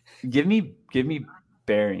 Give me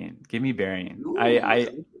Barian. Give me Barian. Ooh,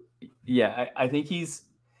 I think he's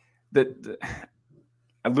the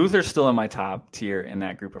Luther's still in my top tier in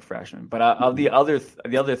that group of freshmen, but of the other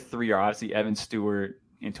three are obviously Evan Stewart,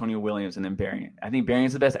 Antonio Williams, and then Barian. I think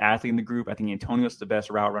Barian's the best athlete in the group. I think Antonio's the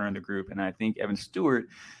best route runner in the group, and I think Evan Stewart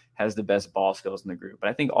has the best ball skills in the group. But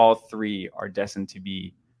I think all three are destined to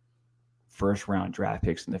be first-round draft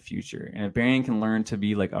picks in the future. And if Barian can learn to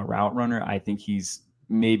be like a route runner, I think he's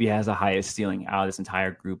maybe has the highest ceiling out of this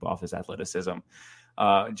entire group off his athleticism.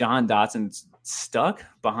 Jahan Dotson's stuck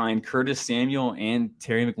behind Curtis Samuel and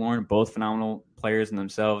Terry McLaurin, both phenomenal players in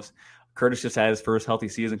themselves. Curtis just had his first healthy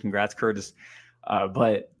season. Congrats, Curtis.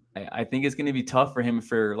 But I think it's going to be tough for him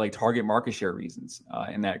for target market share reasons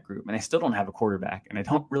in that group. And I still don't have a quarterback, and I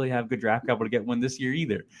don't really have good draft capital to get one this year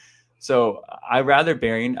either. So I'd rather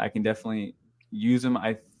Barian. I can definitely use him,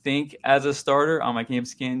 I think, as a starter on my Camp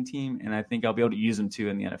Scan team, and I think I'll be able to use him too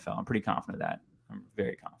in the NFL. I'm pretty confident of that. I'm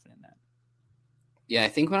very confident in that. Yeah, I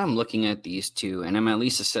think when I'm looking at these two, and I'm at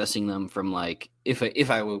least assessing them from if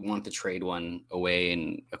I would want to trade one away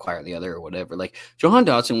and acquire the other or whatever, Jahan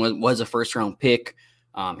Dotson was a first round pick,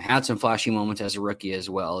 had some flashy moments as a rookie as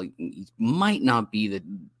well. He might not be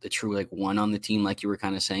the true one on the team, like you were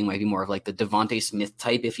kind of saying. Might be more of the Devontae Smith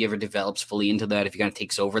type if he ever develops fully into that, if he kind of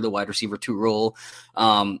takes over the wide receiver 2 role.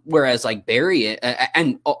 Whereas Barry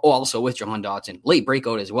and also with Jahan Dotson, late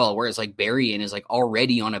breakout as well. Whereas Barian is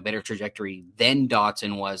already on a better trajectory than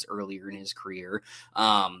Dotson was earlier in his career.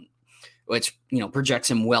 Which, projects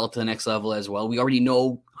him well to the next level as well. We already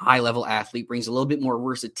know high-level athlete brings a little bit more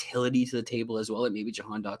versatility to the table as well, that maybe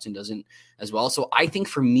Jahan Dotson doesn't as well. So I think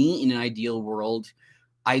for me, in an ideal world,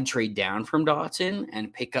 I'd trade down from Dotson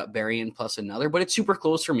and pick up Berrien plus another, but it's super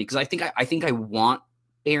close for me because I think I want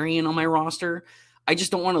Berrien on my roster. I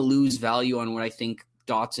just don't want to lose value on what I think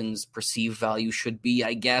Dotson's perceived value should be,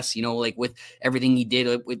 I guess, like with everything he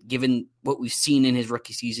did, with given what we've seen in his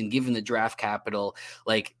rookie season, given the draft capital,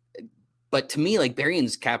 but to me,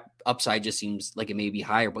 Berrien's cap upside just seems like it may be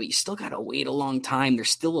higher, but you still got to wait a long time. There's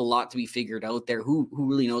still a lot to be figured out there. Who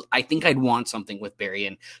really knows? I think I'd want something with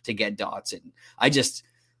Berrien to get Dotson. I just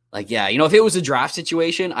if it was a draft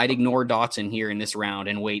situation, I'd ignore Dotson here in this round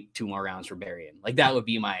and wait 2 more rounds for Berrien. That would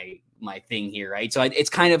be my thing here, right? So it's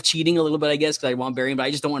kind of cheating a little bit, I guess, because I want Berrien, but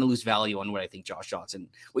I just don't want to lose value on what I think Josh Dotson,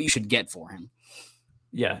 what you should get for him.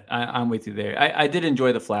 Yeah, I'm with you there. I did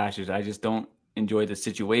enjoy the flashes. I just don't enjoy the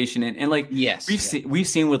situation. And yes, we've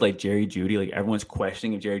seen with Jerry Jeudy, everyone's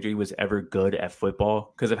questioning if Jerry Jeudy was ever good at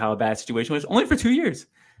football because of how a bad situation was. Only for 2 years.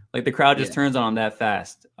 The crowd just turns on him that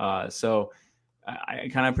fast. So I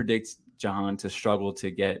kind of predict Jahan to struggle to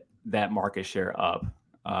get that market share up.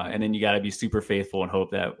 And then you got to be super faithful and hope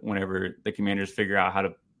that whenever the Commanders figure out how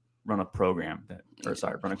to run a program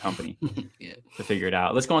run a company to figure it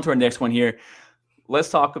out. Let's go on to our next one here. Let's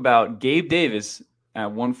talk about Gabe Davis at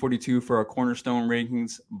 142 for our cornerstone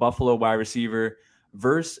rankings, Buffalo wide receiver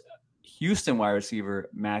versus Houston wide receiver,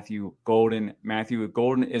 Matthew Golden. Matthew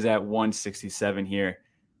Golden is at 167 here.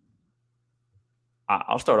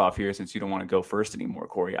 I'll start off here since you don't want to go first anymore,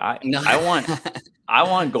 Corey. I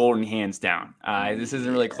want Golden hands down. This isn't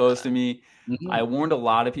really close to me. Mm-hmm. I warned a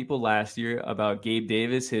lot of people last year about Gabe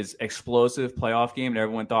Davis, his explosive playoff game, and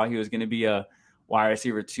everyone thought he was going to be a wide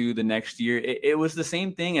receiver 2 the next year. It was the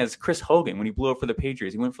same thing as Chris Hogan when he blew up for the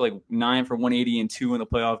Patriots. He went for 9 for 180 and 2 in the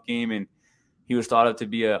playoff game, and he was thought of to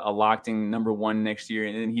be a locked-in number 1 next year,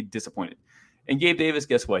 and then he disappointed. And Gabe Davis,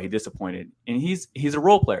 guess what? He disappointed. And he's a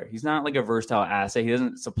role player. He's not a versatile asset. He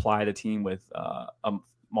doesn't supply the team with a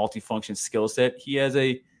multifunction skill set. He has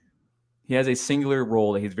a singular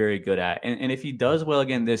role that he's very good at. And if he does well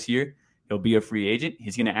again this year, he'll be a free agent.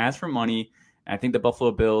 He's going to ask for money. And I think the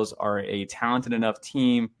Buffalo Bills are a talented enough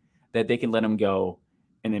team that they can let him go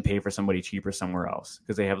and then pay for somebody cheaper somewhere else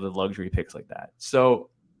because they have the luxury picks like that.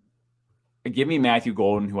 So give me Matthew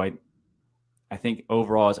Golden, who I think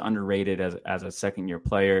overall is underrated as a second-year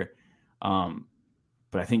player. But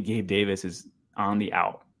I think Gabe Davis is on the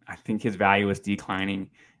out. I think his value is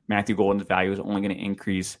declining. Matthew Golden's value is only going to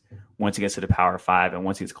increase once he gets to the Power 5 and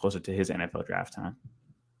once he gets closer to his NFL draft time.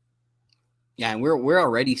 Yeah, and we're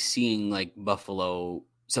already seeing Buffalo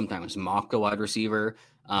sometimes mock a wide receiver,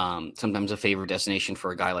 sometimes a favorite destination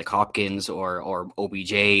for a guy like Hopkins or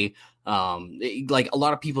OBJ. A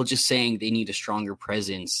lot of people just saying they need a stronger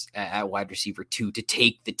presence at wide receiver 2 to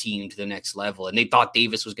take the team to the next level. And they thought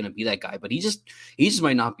Davis was going to be that guy, but he just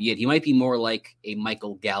might not be it. He might be more like a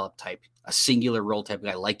Michael Gallup type, a singular role type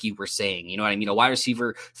guy, like you were saying. You know what I mean? A wide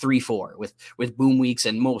receiver 3-4 with boom weeks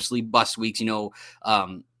and mostly bust weeks.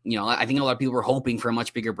 I think a lot of people were hoping for a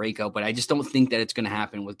much bigger breakout, but I just don't think that it's going to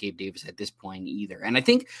happen with Gabe Davis at this point either. And I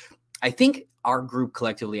think our group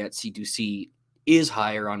collectively at C2C is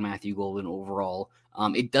higher on Matthew Golden overall.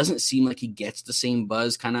 It doesn't seem like he gets the same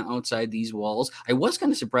buzz kind of outside these walls. I was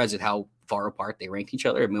kind of surprised at how far apart they ranked each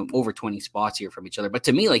other. I mean, over 20 spots here from each other. But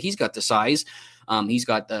to me, he's got the size. He's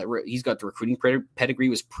got the recruiting pedigree,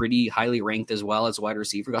 was pretty highly ranked as well as a wide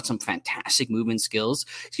receiver. Got some fantastic movement skills.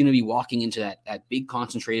 He's going to be walking into that big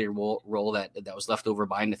concentrated role that was left over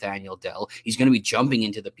by Nathaniel Dell. He's going to be jumping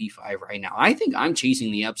into the P5 right now. I think I'm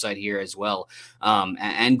chasing the upside here as well,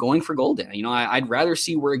 and going for Golden. I'd rather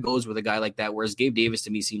see where it goes with a guy like that, whereas Gabe Davis to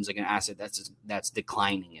me seems like an asset that's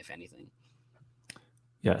declining, if anything.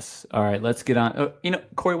 Yes. All right, let's get on.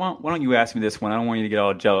 Corey, why don't you ask me this one? I don't want you to get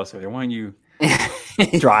all jealous over there. Why don't you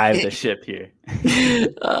drive the ship here?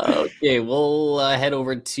 Okay, we'll head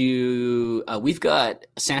over to we've got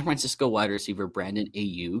San Francisco wide receiver Brandon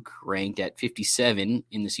Ayuk ranked at 57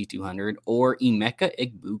 in the C200, or Emeka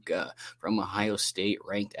Egbuka from Ohio State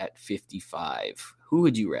ranked at 55. Who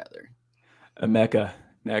would you rather? Emeka.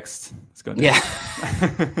 Next. Let's go next.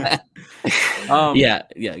 Yeah.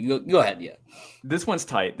 Go ahead. Yeah. This one's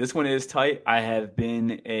tight. This one is tight. I have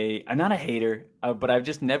been I'm not a hater, but I've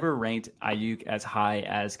just never ranked Ayuk as high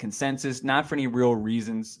as consensus, not for any real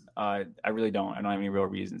reasons. I really don't. I don't have any real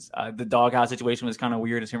reasons. The doghouse situation was kind of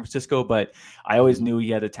weird in San Francisco, but I always knew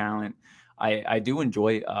he had the talent. I do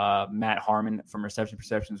enjoy Matt Harmon from Reception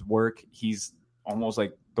Perception's work. He's almost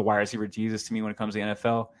like the wide receiver Jesus to me when it comes to the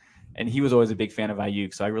NFL. And he was always a big fan of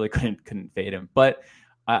Ayuk, so I really couldn't fade him. But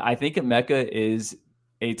I think Emeka is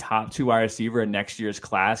a top 2 wide receiver in next year's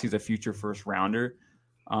class. He's a future first rounder.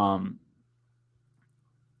 And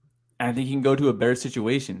I think he can go to a better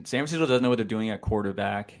situation. San Francisco doesn't know what they're doing at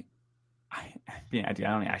quarterback. I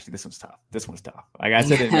don't actually. This one's tough. Like I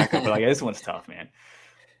said in Mecca, but like this one's tough, man.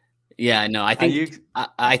 Yeah, no, I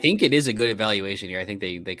think it is a good evaluation here. I think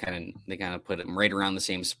they kind of put him right around the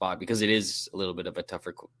same spot because it is a little bit of a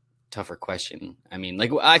tougher question. I mean,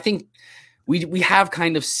 like I think we have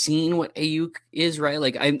kind of seen what Ayuk is, right?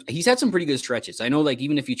 Like he's had some pretty good stretches. I know, like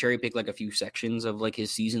even if you cherry pick like a few sections of like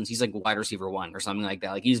his seasons, he's like wide receiver 1 or something like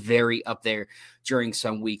that. Like he's very up there during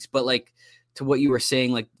some weeks, but like to what you were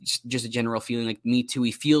saying, like just a general feeling, like me too.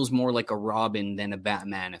 He feels more like a Robin than a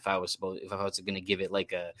Batman. If I was going to give it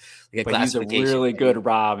like a classification, he's a really good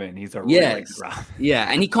Robin. He's a really good Robin.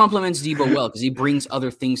 Yeah, and he complements Debo well because he brings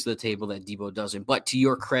other things to the table that Debo doesn't. But to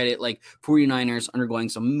your credit, like 49ers undergoing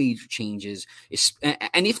some major changes,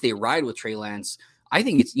 and if they ride with Trey Lance, I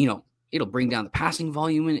think it's it'll bring down the passing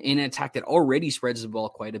volume in an attack that already spreads the ball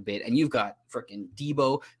quite a bit. And you've got freaking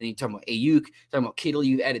Debo, and you're talking about Ayuk, talking about Kittle.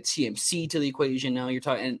 You've added CMC to the equation now. You're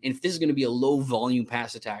talking, and if this is going to be a low volume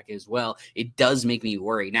pass attack as well, it does make me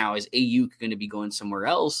worry. Now, is Ayuk going to be going somewhere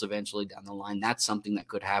else eventually down the line? That's something that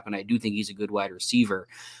could happen. I do think he's a good wide receiver.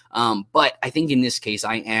 But I think in this case,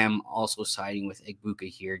 I am also siding with Egbuka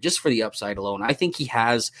here, just for the upside alone. I think he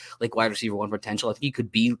has like wide receiver 1 potential. I think he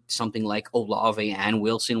could be something like Olave and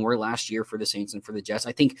Wilson were last year for the Saints and for the Jets.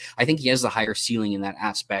 I think he has the higher ceiling in that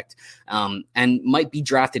aspect, and might be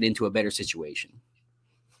drafted into a better situation.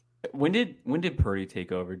 When did Purdy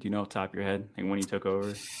take over? Do you know off the top of your head, like when he took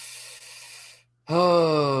over?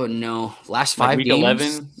 Oh no, last 5 week games.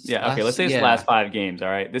 11. Yeah, okay. Let's say it's the last 5 games. All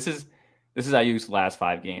right, this is Ayuk's last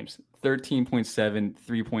 5 games: 13.7,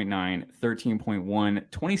 3.9, 13.1,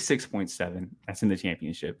 26.7. That's in the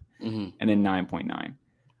championship, and then 9.9.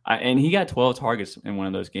 And he got 12 targets in one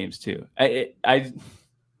of those games too.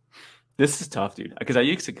 This is tough, dude, because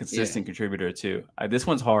Ayuk's a consistent contributor too. This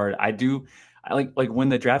one's hard. I like when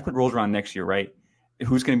the draft rolls around next year, right?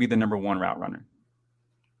 Who's going to be the number 1 route runner?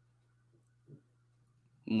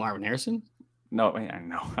 Marvin Harrison? No, I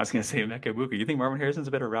was going to say Emeka Egbuka. You think Marvin Harrison's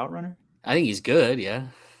a better route runner? I think he's good. Yeah.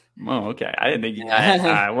 Oh, okay. I didn't think.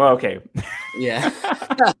 Well, okay. Yeah.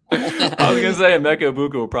 I was gonna say Emeka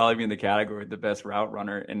Egbuka will probably be in the category of the best route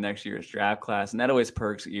runner in next year's draft class, and that always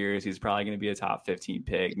perks ears. He's probably going to be a top 15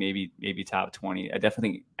 pick, maybe top 20. I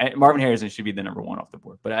definitely think Marvin Harrison should be the number 1 off the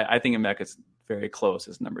board, but I think Emeka's very close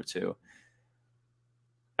as number 2.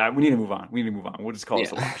 We need to move on. We'll just call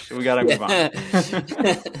this a wash. We got to move on.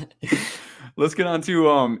 Let's get on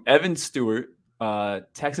to Evan Stewart,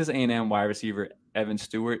 Texas A&M wide receiver. Evan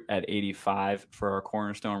Stewart at 85 for our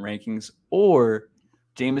cornerstone rankings, or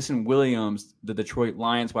Jameson Williams, the Detroit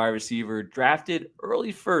Lions wide receiver, drafted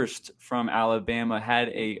early first from Alabama, had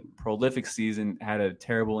a prolific season, had a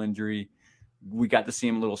terrible injury. We got to see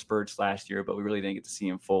him little spurts last year, but we really didn't get to see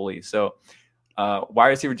him fully. So wide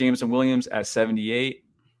receiver Jameson Williams at 78,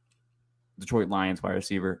 Detroit Lions wide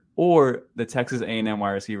receiver, or the Texas A&M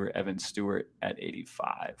wide receiver Evan Stewart at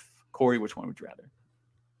 85. Corey, which one would you rather?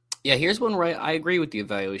 Yeah, here's one where I agree with the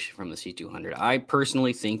evaluation from the C200. I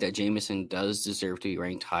personally think that Jameson does deserve to be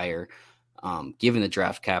ranked higher, given the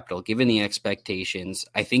draft capital, given the expectations.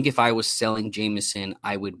 I think if I was selling Jameson,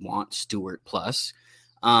 I would want Stewart plus.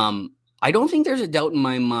 I don't think there's a doubt in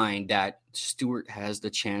my mind that Stewart has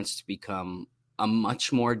the chance to become a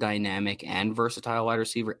much more dynamic and versatile wide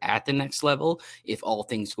receiver at the next level if all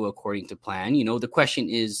things go according to plan. The question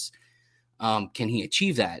is, can he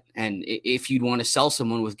achieve that? And if you'd want to sell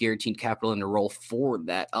someone with guaranteed capital and a role for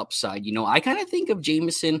that upside, I kind of think of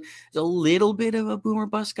Jameson as a little bit of a boomer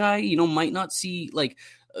bust guy, might not see like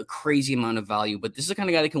a crazy amount of value, but this is the kind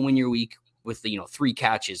of guy that can win your week with 3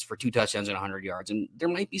 catches for 2 touchdowns and 100 yards. And there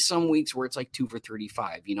might be some weeks where it's like 2 for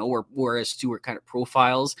 35, whereas Stewart kind of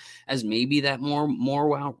profiles as maybe that more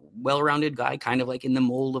well-rounded guy, kind of like in the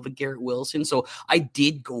mold of a Garrett Wilson. So I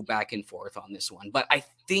did go back and forth on this one, but I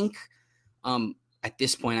think, at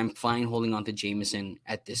this point, I'm fine holding on to Jameson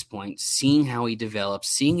at this point, seeing how he develops,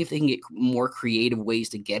 seeing if they can get more creative ways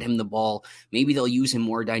to get him the ball. Maybe they'll use him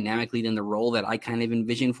more dynamically than the role that I kind of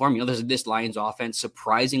envision for him. There's this Lions offense,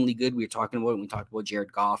 surprisingly good. We talked about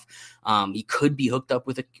Jared Goff. He could be hooked up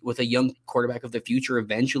with a young quarterback of the future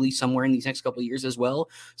eventually somewhere in these next couple of years as well.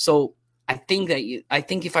 So I think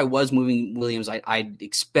if I was moving Williams, I'd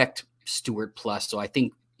expect Stewart plus. So I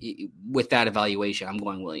think with that evaluation, I'm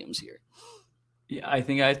going Williams here. Yeah, I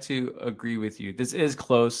think I have to agree with you. This is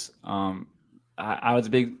close. I was a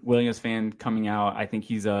big Williams fan coming out. I think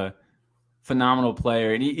he's a phenomenal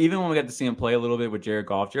player. And even when we got to see him play a little bit with Jared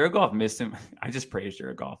Goff missed him. I just praised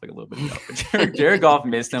Jared Goff like a little bit ago. But Jared Goff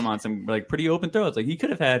missed him on some like pretty open throws. Like he could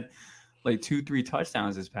have had like 2-3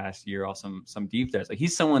 touchdowns this past year off some deep threats. Like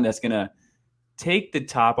he's someone that's gonna take the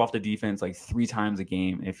top off the defense like 3 times a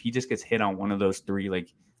game. And if he just gets hit on one of those 3,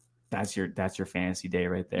 like that's your fantasy day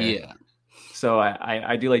right there. Yeah. So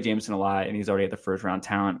I do like Jameson a lot, and he's already at the first round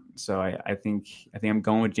talent. So I think I'm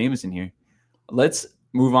going with Jameson here. Let's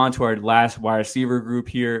move on to our last wide receiver group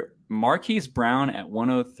here. Marquise Brown at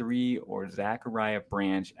 103 or Zachariah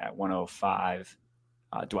Branch at 105.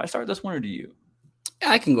 Do I start this one or do you?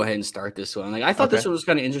 I can go ahead and start this one. Like I thought this one was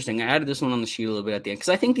kind of interesting. I added this one on the sheet a little bit at the end because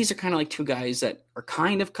I think these are kind of like 2 guys that are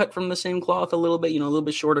kind of cut from the same cloth a little bit. A little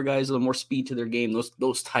bit shorter guys, a little more speed to their game.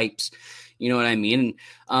 Those types, you know what I mean?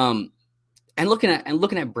 And looking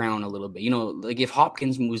at Brown a little bit, like if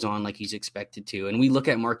Hopkins moves on like he's expected to, and we look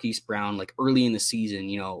at Marquise Brown like early in the season,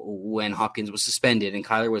 when Hopkins was suspended and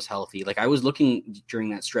Kyler was healthy, like I was looking during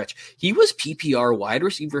that stretch, he was PPR wide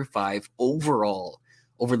receiver 5 overall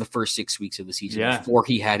over the first 6 weeks of the season before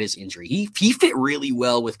he had his injury. He fit really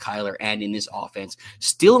well with Kyler and in his offense.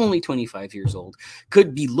 Still only 25 years old.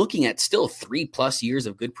 Could be looking at still 3+ years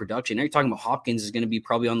of good production. Now you're talking about Hopkins is going to be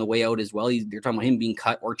probably on the way out as well. They're talking about him being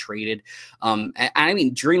cut or traded. I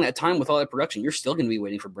mean, during that time with all that production, you're still going to be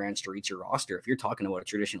waiting for Branch to reach your roster if you're talking about a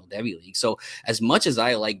traditional Devy league. So as much as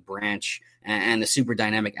I like Branch and the super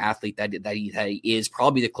dynamic athlete that he is,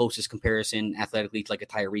 probably the closest comparison athletically to like a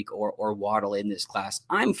Tyreek or Waddle in this class,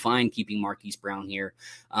 I'm fine keeping Marquise Brown here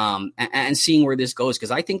and seeing where this goes, because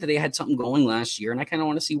I think that they had something going last year, and I kind of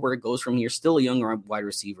want to see where it goes from here. Still a young wide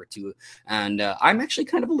receiver too, and I'm actually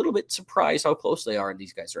kind of a little bit surprised how close they are in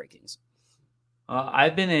these guys' rankings.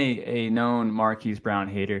 I've been a known Marquise Brown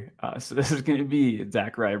hater, so this is going to be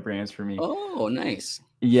Zachariah Branch for me. Oh, nice.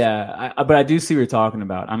 Yeah, but I do see what you're talking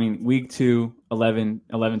about. I mean, week 2, 11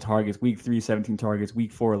 targets. Week 3, 17 targets.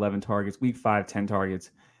 Week 4, 11 targets. Week 5, 10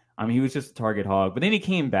 targets. I mean, he was just a target hog. But then he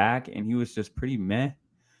came back, and he was just pretty meh.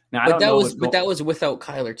 Now, but that was without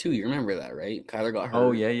Kyler, too. You remember that, right? Kyler got hurt.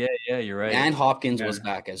 Oh, yeah, you're right. And Hopkins was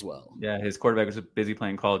back as well. Yeah, his quarterback was busy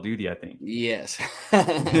playing Call of Duty, I think. Yes. Do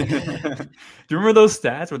you remember those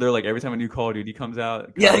stats where they're like, every time a new Call of Duty comes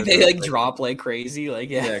out? Yeah, they drop like crazy.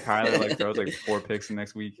 Yeah, Kyler throws like 4 picks the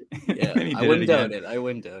next week. Yeah, I wouldn't doubt it.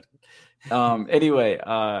 Anyway,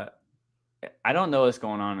 I don't know what's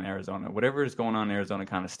going on in Arizona. Whatever is going on in Arizona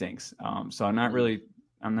kind of stinks. So I'm not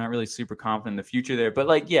really super confident in the future there. But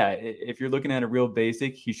if you're looking at a real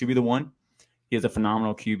basic, he should be the one. He has a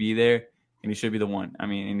phenomenal QB there, and he should be the one. I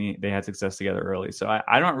mean, and they had success together early. So I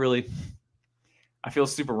feel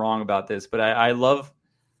super wrong about this, but I love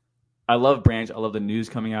Branch. I love the news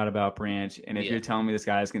coming out about Branch. And if you're telling me this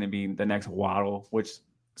guy is going to be the next Waddle, which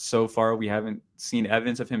so far we haven't seen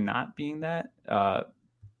evidence of him not being that, I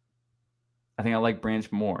think I like Branch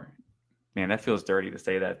more. Man, that feels dirty to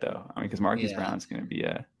say that though. I mean, because Marquise Brown's going to be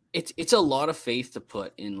It's a lot of faith to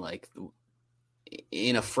put in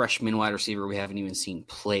in a freshman wide receiver we haven't even seen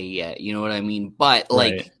play yet. You know what I mean? But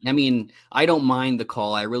right. I mean, I don't mind the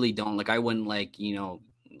call. I really don't. I wouldn't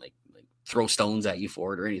throw stones at you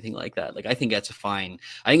for it or anything like that. I think it's a fine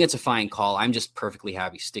call. I'm just perfectly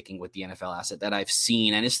happy sticking with the NFL asset that I've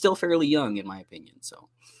seen, and it's still fairly young in my opinion. So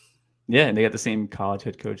yeah, and they got the same college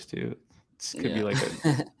head coach too. This could be like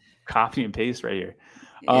a copy and paste right here.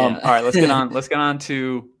 All right, let's get on. Yeah,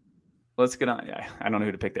 I don't know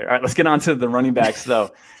who to pick there. All right, let's get on to the running backs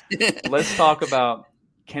though. Let's talk about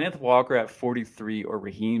Kenneth Walker at 43 or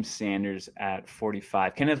Raheem Sanders at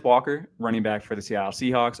 45. Kenneth Walker, running back for the Seattle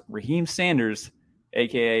Seahawks. Raheem Sanders,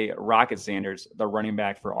 a.k.a. Rocket Sanders, the running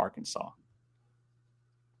back for Arkansas.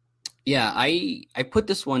 Yeah, I put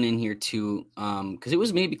this one in here too because it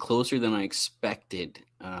was maybe closer than I expected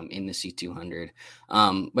in the C200.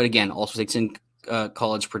 But again, also takes in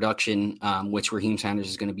college production, which Raheem Sanders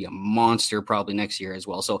is going to be a monster probably next year as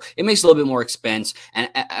well. So it makes a little bit more expense and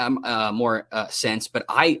more sense. But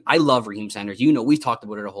I love Raheem Sanders. We've talked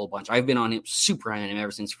about it a whole bunch. I've been on him, super high on him ever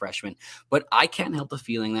since freshman. But I can't help the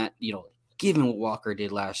feeling that, given what Walker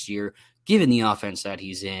did last year, given the offense that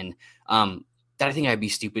he's in, that I think I'd be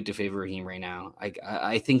stupid to favor Raheem right now.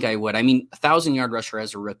 I think I would. I mean, 1,000-yard rusher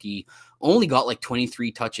as a rookie, only got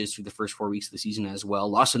 23 touches through the first 4 weeks of the season as well.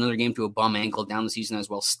 Lost another game to a bum ankle down the season as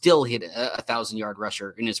well. Still hit a 1,000-yard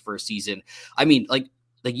rusher in his first season. I mean,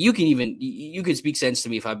 you can speak sense to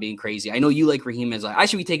me if I'm being crazy. I know you like Raheem as I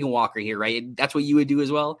should be taking Walker here, right? That's what you would do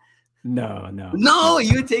as well? No,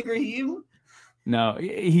 you would take Raheem? No,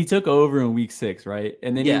 he took over in week 6, right?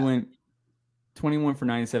 And then he went 21 for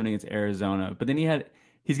 97 against Arizona. But then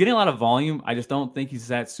he's getting a lot of volume. I just don't think he's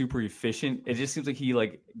that super efficient. It just seems like he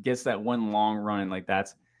gets that one long run.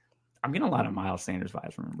 I'm getting a lot of Miles Sanders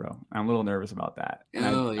vibes from him, bro. I'm a little nervous about that. And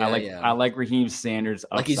I like Raheem Sanders.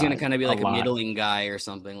 Like he's gonna kind of be like a lot. middling guy or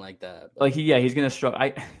something like that. But. Like he's gonna struggle.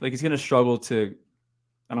 He's gonna struggle to,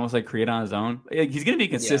 I don't want to say create on his own. He's gonna be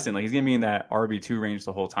consistent. Like he's gonna be in that RB2 range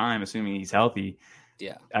the whole time, assuming he's healthy.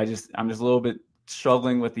 Yeah. I'm just a little bit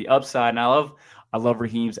struggling with the upside, and I love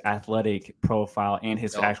Raheem's athletic profile and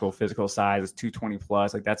his actual physical size. It's 220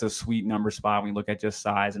 plus. Like that's a sweet number spot when you look at just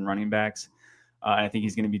size and running backs. I think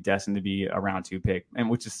he's going to be destined to be a round 2 pick, and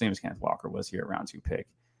which is the same as Kenneth Walker was here, a round 2 pick.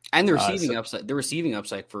 And the receiving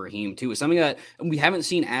upside for Raheem too is something that we haven't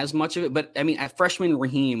seen as much of it. But I mean, at freshman,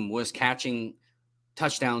 Raheem was catching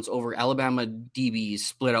touchdowns over Alabama DBs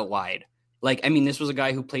split out wide. Like, I mean, this was a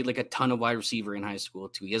guy who played like a ton of wide receiver in high school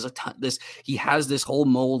too. He has this whole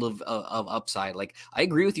mold of upside. Like, I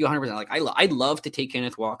agree with you 100%. Like, I'd love to take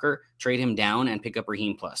Kenneth Walker, trade him down, and pick up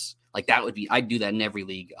Raheem plus. Like, I'd do that in every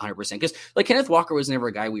league 100%. Because like Kenneth Walker was never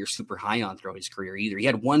a guy we were super high on throughout his career either. He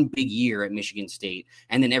had one big year at Michigan State,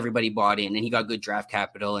 and then everybody bought in, and he got good draft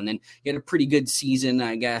capital, and then he had a pretty good season,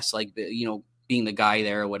 I guess. Like, being the guy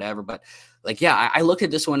there or whatever, but. Like, yeah, I looked at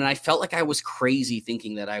this one and I felt like I was crazy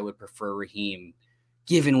thinking that I would prefer Raheem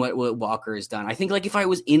given what Walker has done. I think like if I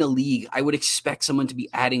was in a league, I would expect someone to be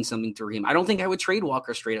adding something to Raheem. I don't think I would trade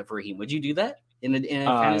Walker straight up for Raheem. Would you do that in a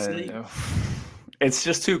fantasy league? No. It's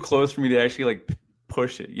just too close for me to actually like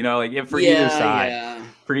push it, like either side. Yeah.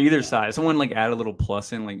 For either side. Someone like add a little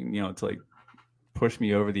plus in, like, to like push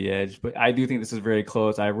me over the edge. But I do think this is very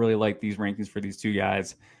close. I really like these rankings for these two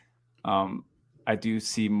guys. I do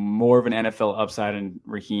see more of an NFL upside in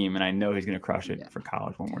Raheem, and I know he's going to crush it for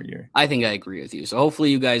college one more year. I think I agree with you. So hopefully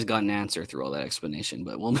you guys got an answer through all that explanation,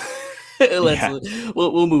 but we'll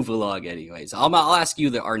move along anyways. I'll ask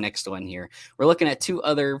you our next one here. We're looking at two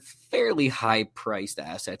other fairly high-priced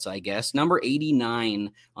assets, I guess. Number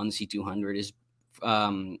 89 on the C200 is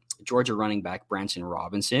Georgia running back Branson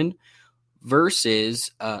Robinson versus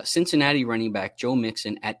Cincinnati running back Joe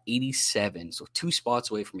Mixon at 87. So 2 spots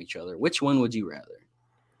away from each other. Which one would you rather?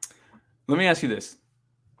 Let me ask you this.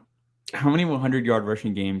 How many 100-yard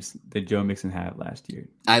rushing games did Joe Mixon have last year?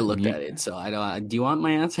 I looked at it, so I don't. Do you want my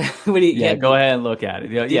answer? Go ahead and look at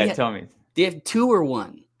it. Tell me. Do you have 2 or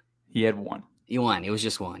 1? He had 1. He won. It was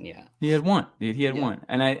just 1, yeah. He had 1. Dude, he had 1.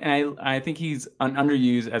 And I think he's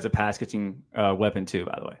underused as a pass catching weapon too,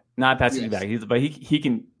 by the way. Not pass catching back. But he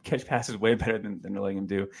can catch passes way better than they're letting him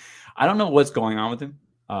do. I don't know what's going on with him,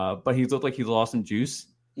 but he's looked like he's lost some juice.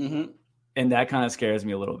 Mm-hmm. And that kind of scares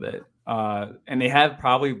me a little bit. And they have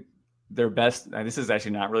probably their best. This is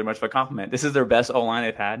actually not really much of a compliment. This is their best O-line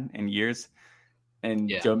they've had in years. And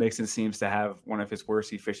Joe Mixon seems to have one of his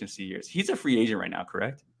worst efficiency years. He's a free agent right now,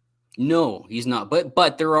 correct? No, he's not.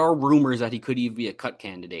 But there are rumors that he could even be a cut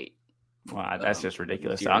candidate. Wow, that's just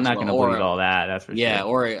ridiculous. I'm not going to believe all that. That's for sure.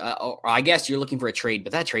 Or I guess you're looking for a trade,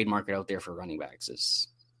 but that trade market out there for running backs is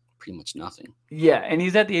pretty much nothing. Yeah, and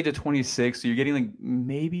he's at the age of 26, so you're getting like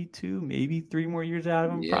maybe 2, maybe 3 more years out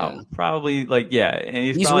of him. Yeah. Probably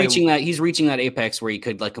and he's reaching that apex where he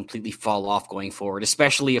could like completely fall off going forward,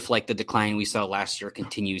 especially if like the decline we saw last year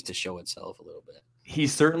continues to show itself a little bit.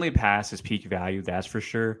 He's certainly past his peak value, that's for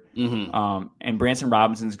sure. Mm-hmm. And Branson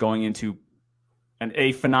Robinson's going into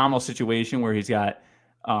a phenomenal situation where he's got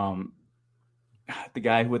the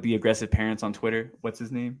guy with the aggressive parents on Twitter. What's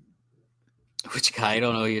his name? Which guy? I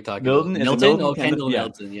don't know who you're talking Milton? about. Milton? Oh, Kendall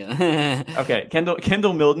Milton, yeah. Okay,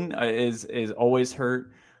 Kendall Milton is always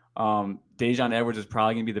hurt. Dejon Edwards is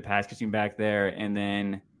probably going to be the pass catching back there, and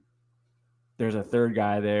then there's a third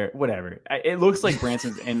guy there. Whatever. It looks like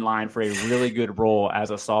Branson's in line for a really good role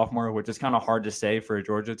as a sophomore, which is kind of hard to say for a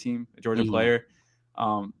Georgia player.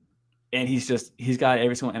 And he's got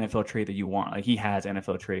every single NFL trait that you want. Like he has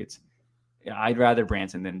NFL traits. I'd rather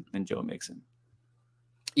Branson than Joe Mixon.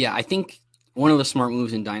 Yeah, I think one of the smart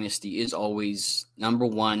moves in Dynasty is always, number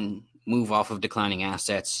one, move off of declining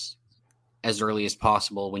assets as early as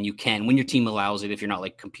possible when you can, when your team allows it, if you're not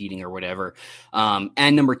like competing or whatever.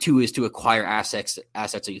 And number 2 is to acquire assets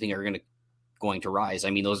that you think are going to rise. I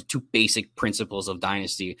mean, those are 2 basic principles of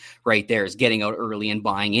Dynasty right there, is getting out early and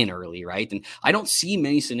buying in early, right? And I don't see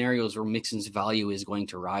many scenarios where Mixon's value is going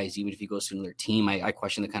to rise, even if he goes to another team. I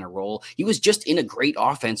question the kind of role. He was just in a great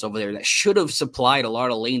offense over there that should have supplied a lot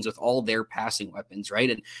of lanes with all their passing weapons, right?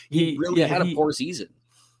 And he really had a poor season.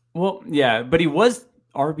 Well, yeah, but he was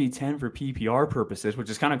RB10 for PPR purposes, which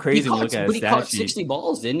is kind of crazy when you look at his stat sheet. He caught 60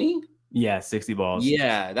 balls, didn't he? Yeah, 60 balls.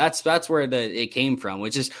 Yeah, that's where it came from,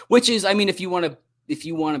 which is I mean, if you want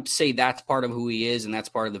to say that's part of who he is and that's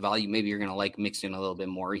part of the value, maybe you're going to like Mixon a little bit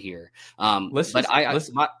more here. Go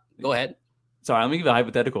ahead. Sorry, let me give a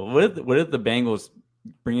hypothetical. What if the Bengals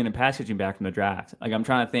bringing a pass catching back from the draft. Like I'm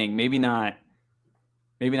trying to think, maybe not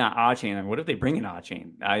Achain. Like, what if they bring in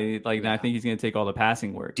Achain? I think he's going to take all the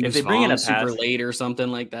passing work. If they bring in a super late or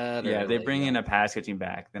something like that. Yeah, if they bring in a pass catching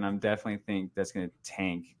back, then I'm definitely think that's going to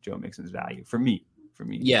tank Joe Mixon's value for me.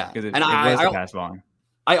 Yeah, because it was the pass volume.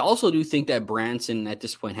 I also do think that Branson at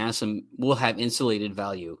this point will have insulated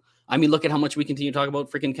value. I mean, look at how much we continue to talk about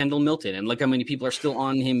freaking Kendall Milton, and look how many people are still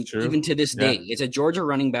on him even to this day. It's a Georgia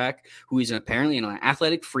running back who is apparently an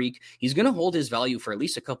athletic freak. He's going to hold his value for at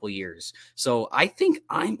least a couple years. So I think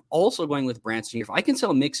I'm also going with Branson here. If I can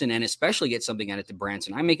sell Mixon and especially get something added to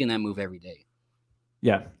Branson, I'm making that move every day.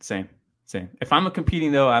 Yeah, same. If I'm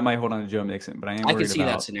competing though, I might hold on to Joe Mixon, but I can see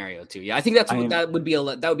that scenario too. Yeah, I think that would be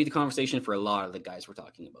the conversation for a lot of the guys we're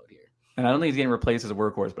talking about here. And I don't think he's getting replaced as a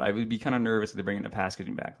workhorse, but I would be kind of nervous if they bring in a pass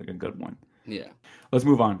catching back, like a good one. Yeah. Let's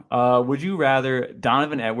move on. Would you rather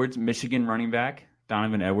Donovan Edwards, Michigan running back,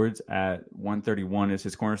 Donovan Edwards at 131 is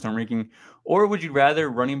his cornerstone ranking, or would you rather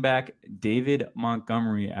running back David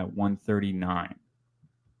Montgomery at 139?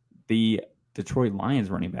 The Detroit Lions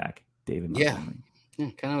running back, David Montgomery. Yeah,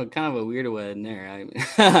 kind of a weird one in there.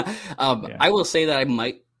 I will say that I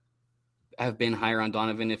might have been higher on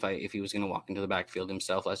Donovan if he was going to walk into the backfield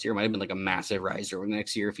himself last year. It might have been like a massive riser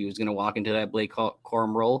next year if he was going to walk into that Blake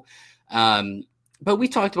Corum role. But we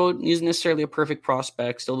talked about he isn't necessarily a perfect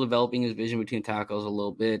prospect, still developing his vision between tackles a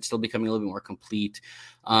little bit, still becoming a little bit more complete.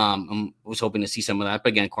 I was hoping to see some of that, but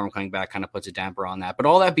again, Corum coming back kind of puts a damper on that. But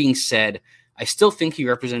all that being said, I still think he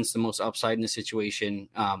represents the most upside in the situation.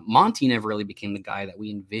 Monty never really became the guy that we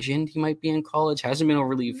envisioned he might be in college. Hasn't been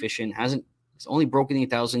overly efficient. He's only broken the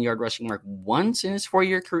 1,000-yard rushing mark once in his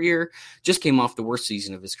 4-year career. Just came off the worst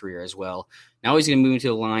season of his career as well. Now he's going to move into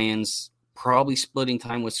the Lions, probably splitting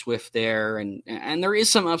time with Swift there. And there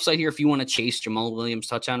is some upside here if you want to chase Jamal Williams'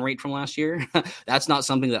 touchdown rate from last year. That's not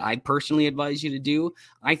something that I'd personally advise you to do.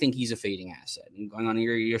 I think he's a fading asset. And going on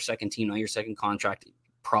your second team, now your second contract,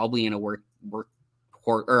 probably in a a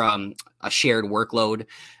shared workload.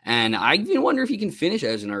 And I even wonder if he can finish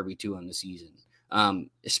as an RB2 on the season.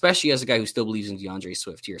 Especially as a guy who still believes in DeAndre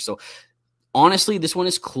Swift here. So honestly, this one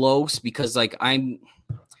is close because I'd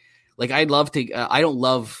love to, I don't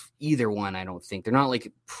love either one. I don't think they're not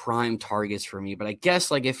like prime targets for me, but I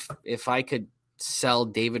guess like if I could sell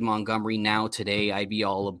David Montgomery now today, I'd be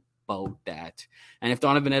all about that. And if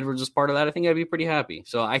Donovan Edwards was part of that, I think I'd be pretty happy.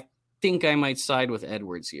 So I think I might side with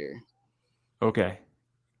Edwards here. Okay.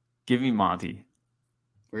 Give me Monty.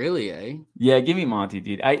 Really, eh? Yeah, give me Monty,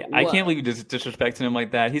 dude. I can't believe you disrespecting him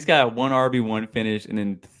like that. He's got a 1 RB1 finish and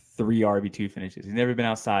then 3 RB2 finishes. He's never been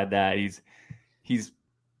outside that. He's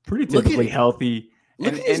pretty typically healthy.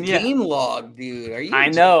 Look at his game log, dude. Are you? I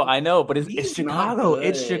know, but it's Chicago.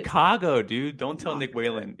 It's Chicago, dude. Don't tell Nick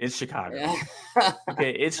Whalen. It's Chicago. Yeah.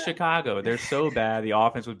 Okay, it's Chicago. They're so bad. The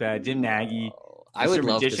offense was bad. Jim Nagy, I would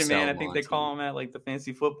love magician to sell man. I think they call him at like the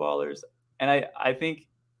fancy footballers. And I think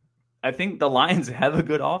the Lions have a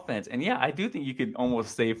good offense. And yeah, I do think you could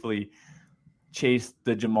almost safely chase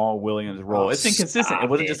the Jamal Williams role. It's inconsistent. It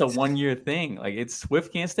wasn't just a 1-year thing. Like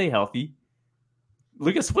Swift can't stay healthy.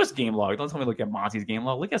 Look at Swift's game log. Don't tell me look at Monty's game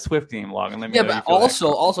log. Look at Swift's game log and let me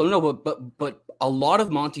know. But but a lot of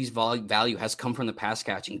Monty's value has come from the pass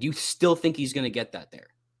catching. Do you still think he's going to get that there?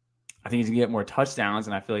 I think he's going to get more touchdowns,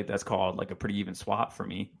 and I feel like that's called like a pretty even swap for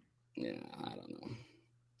me. Yeah, I don't know.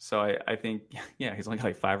 So I think, yeah, he's only got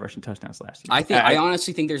like 5 rushing touchdowns last year. I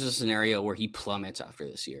honestly think there's a scenario where he plummets after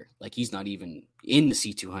this year. Like he's not even in the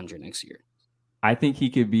C200 next year. I think he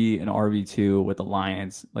could be an RB2 with the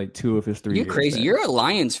Lions, like 2 of his 3 years. You're crazy. Back. You're a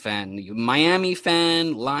Lions fan. Miami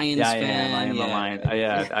fan, Lions fan. I am a Lions. I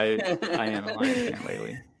am a Lions fan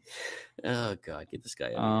lately. Oh, God. Get this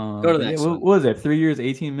guy out. Go to the next one. What was it? 3 years,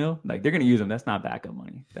 18 mil? Like, they're going to use him. That's not backup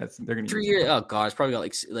money. They're going to 3 years. Oh, God. It's probably got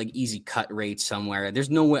like easy cut rates somewhere. There's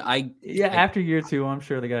no way. After year 2, I'm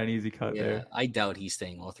sure they got an easy cut there. I doubt he's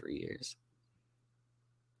staying all 3 years.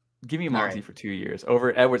 Give me Monty for 2 years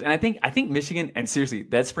over Edwards. And I think Michigan, and seriously,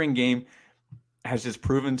 that spring game has just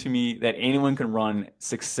proven to me that anyone can run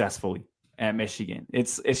successfully at Michigan.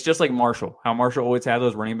 It's just like Marshall, how Marshall always had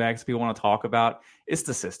those running backs people want to talk about. It's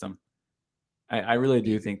the system. I really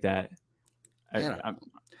do think that.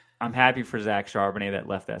 I'm happy for Zach Charbonnet that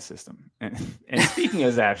left that system. And speaking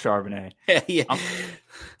of Zach Charbonnet,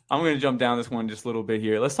 I'm going to jump down this one just a little bit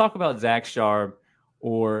here. Let's talk about Zach Charb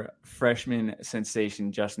or freshman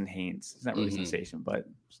sensation Justin Haynes. He's not really a sensation, but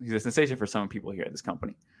he's a sensation for some people here at this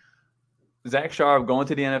company. Zach Charb going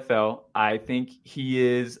to the NFL, I think he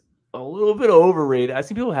is a little bit overrated. I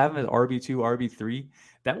see people have him as RB2, RB3.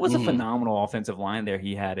 That was a phenomenal offensive line there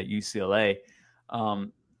he had at UCLA.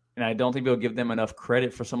 And I don't think they'll give them enough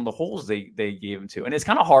credit for some of the holes they gave him to. And it's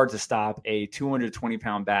kind of hard to stop a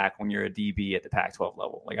 220-pound back when you're a DB at the Pac-12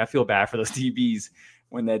 level. Like, I feel bad for those DBs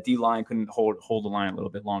when that D-line couldn't hold the line a little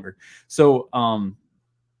bit longer. So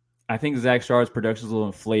I think Zach Charb's production is a little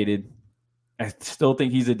inflated. I still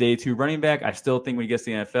think he's a day 2 running back. I still think when he gets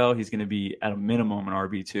to the NFL, he's going to be at a minimum an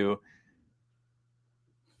RB2.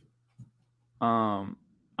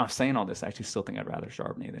 I'm saying all this. I actually still think I'd rather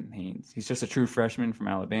Charbonnet than Haynes. He's just a true freshman from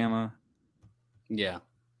Alabama. Yeah.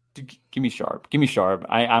 Dude, give me Sharp. Give me Sharp.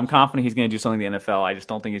 I'm confident he's going to do something in the NFL. I just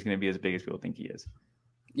don't think he's going to be as big as people think he is.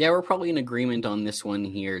 Yeah, we're probably in agreement on this one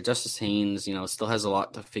here. Justice Haynes, still has a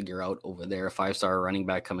lot to figure out over there. A 5-star running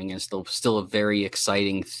back coming in, still a very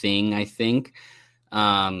exciting thing, I think.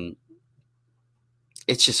 It's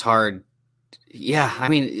just hard. Yeah, I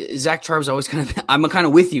mean, Zach Charb's always I'm kind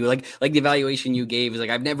of with you. Like the evaluation you gave is like,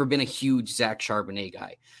 I've never been a huge Zach Charbonnet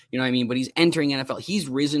guy. You know what I mean? But he's entering NFL. He's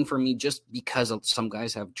risen for me just because some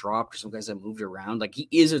guys have dropped or some guys have moved around. Like, he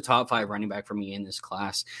is a top 5 running back for me in this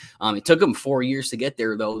class. It took him 4 years to get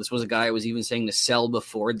there, though. This was a guy I was even saying to sell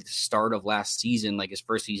before the start of last season, like his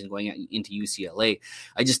first season going into UCLA.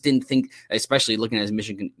 I just didn't think, especially looking at his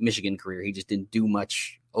Michigan career, he just didn't do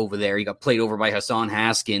much over there. He got played over by Hassan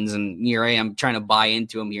Haskins, and here I am trying to buy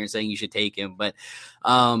into him here and saying you should take him. But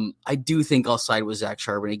I do think I'll side with Zach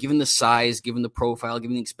Charbonnet, given the size, given the profile,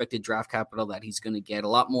 given the expected draft capital that he's going to get. A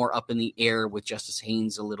lot more up in the air with Justice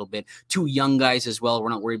Haynes a little bit. 2 young guys as well. We're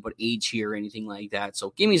not worried about age here or anything like that.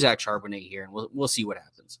 So give me Zach Charbonnet here, and we'll see what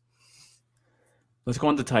happens. Let's go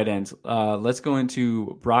on to tight ends. Let's go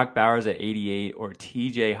into Brock Bowers at 88 or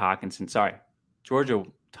TJ Hawkinson. Sorry, Georgia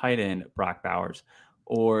tight end Brock Bowers,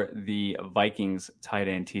 or the Vikings tight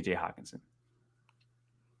end TJ Hawkinson.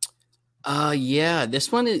 Yeah,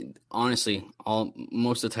 this one is honestly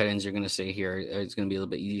most of the tight ends you're going to say here. It's going to be a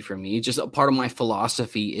little bit easy for me. Just a part of my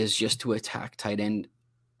philosophy is just to attack tight end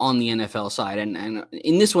on the NFL side. And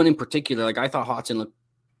in this one in particular, like, I thought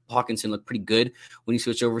Hawkinson looked pretty good when he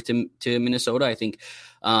switched over to Minnesota. I think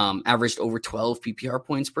averaged over 12 PPR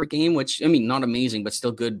points per game, which, I mean, not amazing, but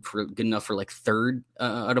still good enough for like 3rd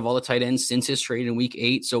out of all the tight ends since his trade in week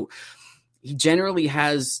 8. So he generally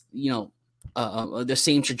has, the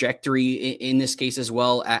same trajectory in this case as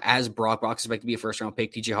well as Brock. Brock's expected to be a first-round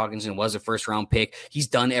pick. TJ Hawkinson was a first-round pick. He's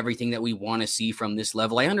done everything that we want to see from this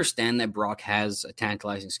level. I understand that Brock has a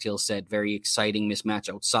tantalizing skill set, very exciting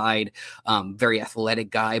mismatch outside, very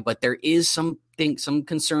athletic guy, but there is some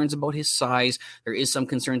concerns about his size. There is some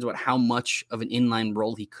concerns about how much of an inline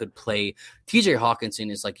role he could play. TJ Hawkinson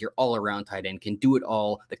is like your all-around tight end, can do it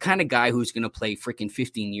all. The kind of guy who's going to play freaking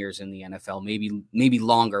 15 years in the NFL, maybe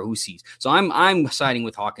longer, who sees. So I'm siding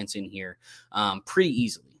with Hawkinson here pretty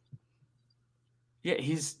easily. Yeah,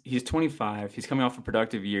 he's 25. He's coming off a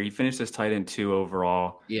productive year. He finished as tight end 2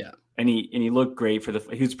 overall. Yeah. And he looked great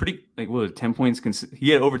he was pretty, 10 points. He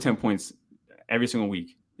had over 10 points every single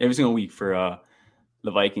week for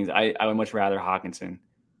the Vikings. I would much rather Hawkinson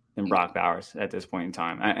than Brock Bowers at this point in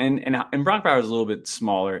time. And Brock Bowers is a little bit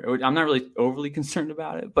smaller. I'm not really overly concerned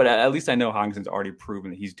about it, but at least I know Hawkinson's already proven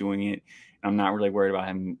that he's doing it. I'm not really worried about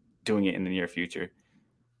him doing it in the near future.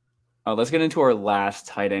 Let's get into our last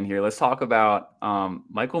tight end here. Let's talk about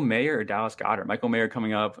Michael Mayer or Dallas Goedert. Michael Mayer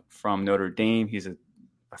coming up from Notre Dame. He's going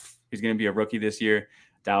to be a rookie this year.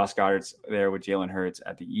 Dallas Goedert's there with Jalen Hurts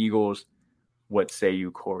at the Eagles. What say you,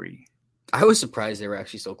 Corey? I was surprised they were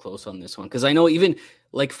actually so close on this one, because I know even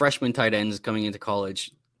like freshman tight ends coming into college,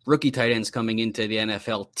 rookie tight ends coming into the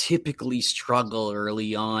NFL typically struggle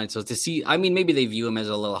early on. So to see, I mean, maybe they view him as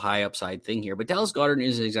a little high upside thing here, but Dallas Goedert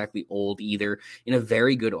isn't exactly old either, in a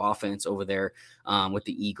very good offense over there with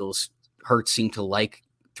the Eagles. Hurts seemed to like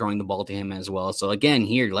throwing the ball to him as well. So again,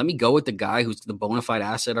 here, let me go with the guy who's the bona fide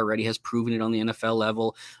asset, already has proven it on the NFL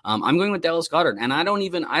level. I'm going with Dallas Goedert, and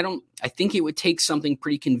I think it would take something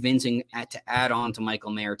pretty convincing to add on to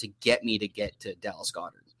Michael Mayer to get me to get to Dallas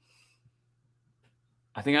Goedert.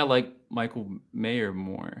 I think I like Michael Mayer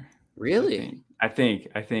more. Really? I think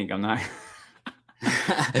I'm not.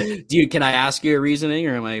 Can I ask you a reasoning,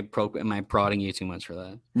 or am I prodding you too much for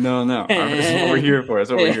that? No. This is what we're here for.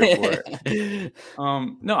 That's what we're here for.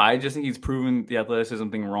 No, I just think he's proven the athleticism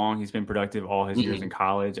thing wrong. He's been productive all his years in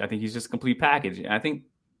college. I think he's just a complete package. And I think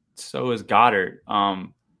so is Goddard.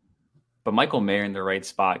 But Michael Mayer in the right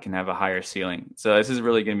spot can have a higher ceiling. So this is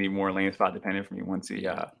really going to be more lane spot dependent for me once he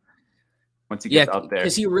gets up there.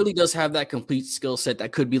 Because he really does have that complete skill set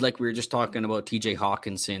that could be, like we were just talking about TJ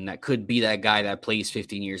Hawkinson, that could be that guy that plays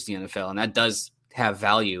 15 years in the NFL, and that does have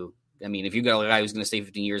value. I mean, if you got a guy who's going to stay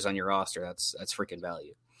 15 years on your roster, that's freaking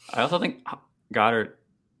value. I also think Goddard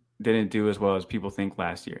didn't do as well as people think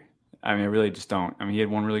last year. I mean, I really just don't. I mean, he had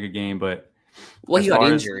one really good game, but he got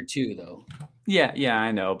injured too, though. Yeah,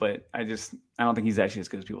 I know, but I don't think he's actually as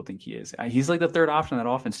good as people think he is. He's like the third option on that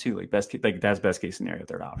offense too, like that's best case scenario,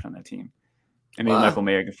 third option on that team. And maybe Michael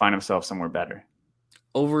Mayer can find himself somewhere better.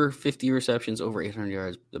 Over 50 receptions, over 800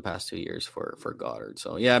 yards the past 2 years for Goddard.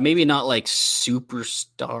 So yeah, maybe not like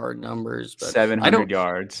superstar numbers, but 700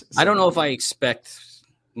 yards. I don't know if I expect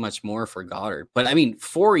much more for Goddard, but I mean,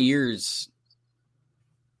 4 years.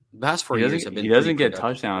 The past 4 years have been. He doesn't get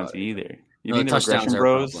touchdowns either. You think the touchdowns regression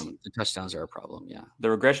bros? The touchdowns are a problem. Yeah, the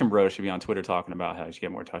regression bros should be on Twitter talking about how he should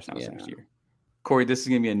get more touchdowns next year. Corey, this is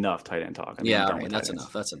gonna be enough tight end talk. That's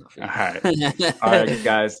enough. That's enough. Yeah. All right,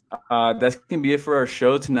 guys. That's gonna be it for our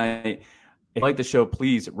show tonight. If you like the show,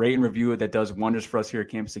 please rate and review it. That does wonders for us here at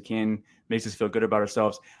Campus of Kin. Makes us feel good about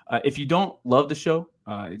ourselves. If you don't love the show,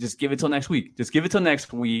 just give it till next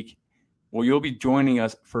week. Well, you'll be joining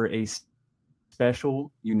us for a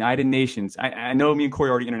special United Nations. I know me and Corey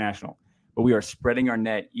are already international, but we are spreading our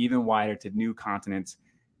net even wider to new continents.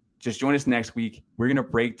 Just join us next week. We're going to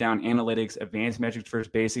break down analytics, advanced metrics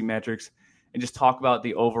versus basic metrics, and just talk about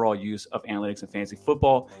the overall use of analytics in fantasy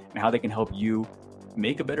football and how they can help you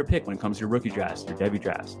make a better pick when it comes to your rookie drafts, your Devy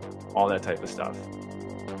drafts, all that type of stuff.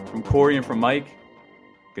 From Corey and from Mike,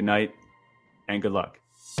 good night and good luck.